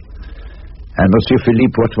 Exactly. And Monsieur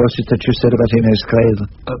Philippe, what was it that you said about Amias Crale?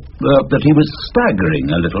 That he was staggering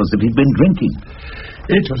a little as if he'd been drinking.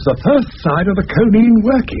 It was the first sign of the quinine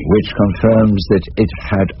working. Which confirms that it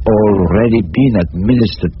had already been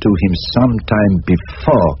administered to him some time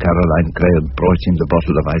before Caroline Crale brought him the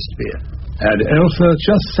bottle of iced beer. And Elsa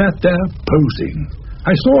just sat there posing.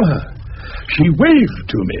 I saw her. She waved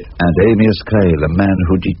to me. And Amias Crale, a man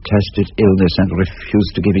who detested illness and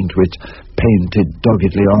refused to give in to it, painted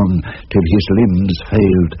doggedly on till his limbs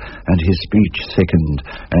failed and his speech thickened,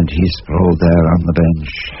 and he sprawled there on the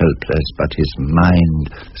bench, helpless, but his mind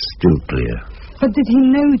still clear. But did he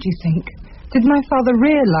know, do you think? Did my father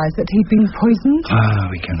realize that he'd been poisoned?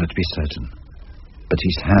 We cannot be certain. But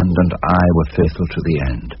his hand and eye were faithful to the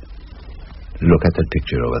end. Look at that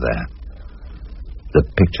picture over there. The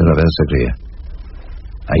picture of Elsa Greer.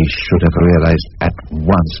 I should have realized at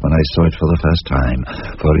once when I saw it for the first time,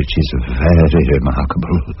 for it is very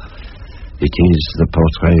remarkable. It is the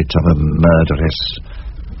portrait of a murderess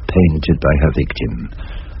painted by her victim.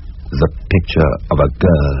 The picture of a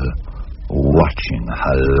girl watching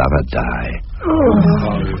her lover die.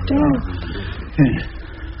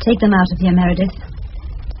 Take them out of here, Meredith.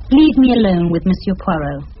 Leave me alone with Monsieur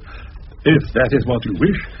Poirot. If that is what you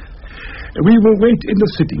wish, we will wait in the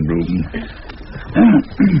sitting room.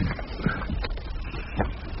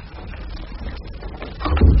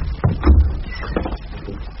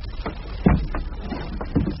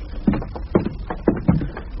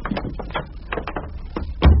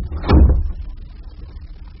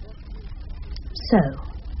 So,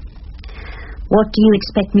 what do you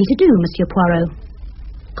expect me to do, Monsieur Poirot?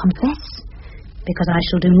 Confess? Because I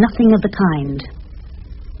shall do nothing of the kind.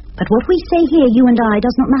 But what we say here, you and I,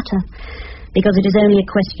 does not matter, because it is only a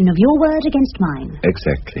question of your word against mine.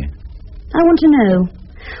 Exactly. I want to know,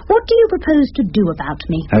 what do you propose to do about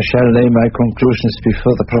me? I shall lay my conclusions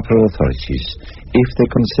before the proper authorities. If they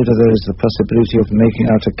consider there is the possibility of making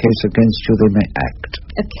out a case against you, they may act.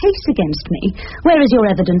 A case against me? Where is your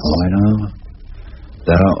evidence? Oh, I know.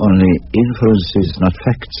 There are only inferences, not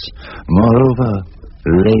facts. Moreover,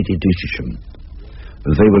 Lady Duchesham,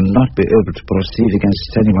 they will not be able to proceed against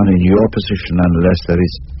anyone in your position unless there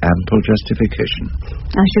is ample justification.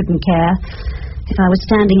 I shouldn't care. If I was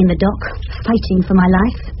standing in the dock, fighting for my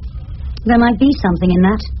life, there might be something in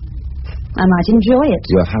that. I might enjoy it.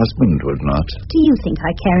 Your husband would not. Do you think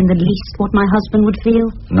I care in the least what my husband would feel?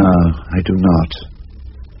 No, I do not.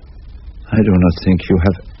 I do not think you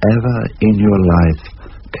have ever in your life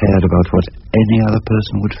cared about what any other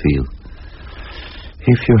person would feel.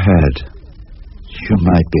 If you had, you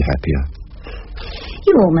might be happier.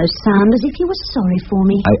 You almost sound as if you were sorry for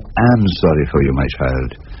me. I am sorry for you, my child,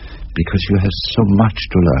 because you have so much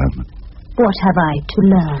to learn. What have I to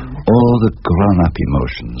learn? All the grown-up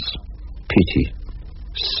emotions. Pity,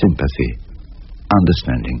 sympathy,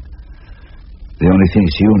 understanding. The only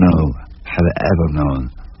things you know, have ever known,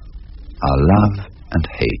 are love and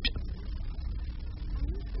hate.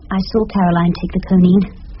 I saw Caroline take the quinine.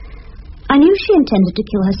 I knew she intended to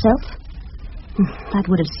kill herself. That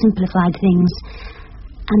would have simplified things.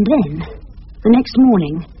 And then, the next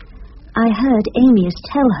morning, I heard Amias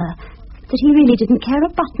tell her that he really didn't care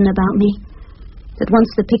a button about me. That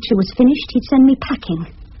once the picture was finished, he'd send me packing.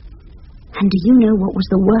 And do you know what was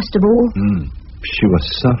the worst of all? She was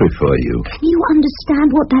sorry for you. Can you understand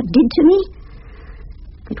what that did to me?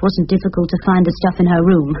 It wasn't difficult to find the stuff in her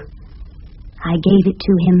room. I gave it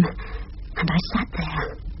to him, and I sat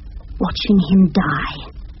there, watching him die.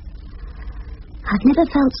 I've never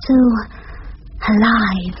felt so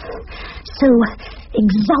alive, so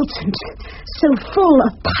exultant, so full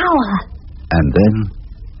of power. And then?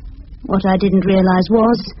 What I didn't realize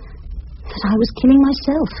was that I was killing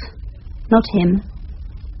myself, not him.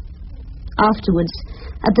 Afterwards,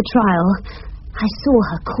 at the trial, I saw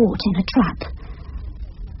her caught in a trap.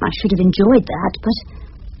 I should have enjoyed that, but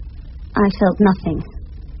I felt nothing.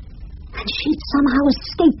 And she'd somehow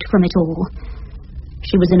escaped from it all.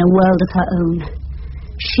 She was in a world of her own.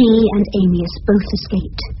 She and Amias both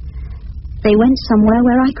escaped. They went somewhere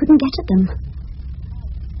where I couldn't get at them.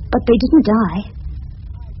 But they didn't die.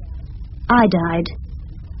 I died.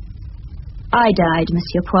 I died,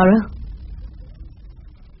 Monsieur Poirot.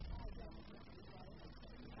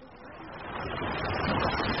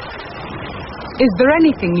 Is there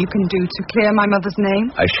anything you can do to clear my mother's name?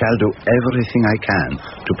 I shall do everything I can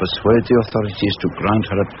to persuade the authorities to grant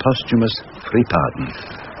her a posthumous free pardon.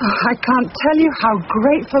 Oh, I can't tell you how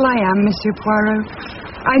grateful I am, Monsieur Poirot.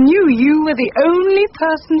 I knew you were the only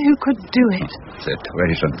person who could do it. C'est très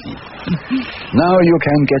gentil. Now you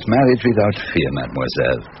can get married without fear,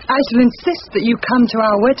 mademoiselle. I shall insist that you come to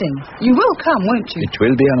our wedding. You will come, won't you? It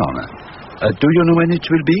will be an honor. Do you know when it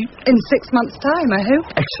will be? In 6 months' time, I hope.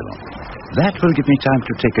 Excellent. That will give me time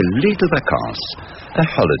to take a little vacances, a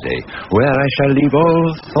holiday, where I shall leave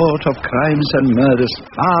all thought of crimes and murders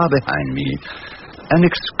far behind me. An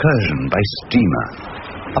excursion by steamer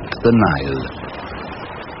up the Nile.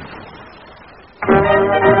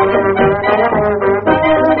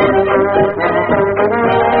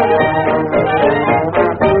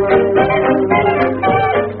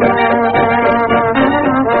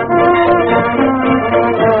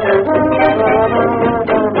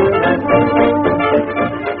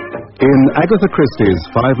 In Agatha Christie's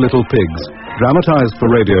Five Little Pigs, dramatized for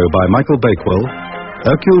radio by Michael Bakewell,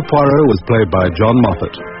 Hercule Poirot was played by John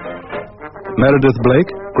Moffat. Meredith Blake,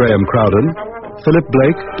 Graham Crowden, Philip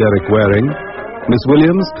Blake, Derek Waring, Miss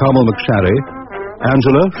Williams, Carmel McSharry,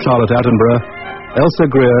 Angela, Charlotte Attenborough, Elsa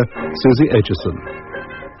Greer, Susie Aitchison.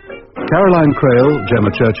 Caroline Crail, Gemma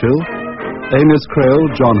Churchill, Amias Crail,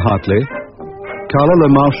 John Hartley, Carla Le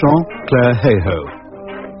Marchand, Claire Hayhoe.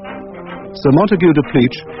 Sir Montague de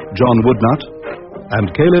Pleach, John Woodnut,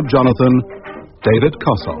 and Caleb Jonathan, David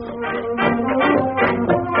Kossoff.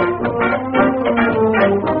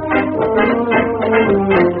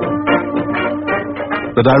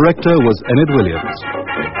 The director was Enid Williams.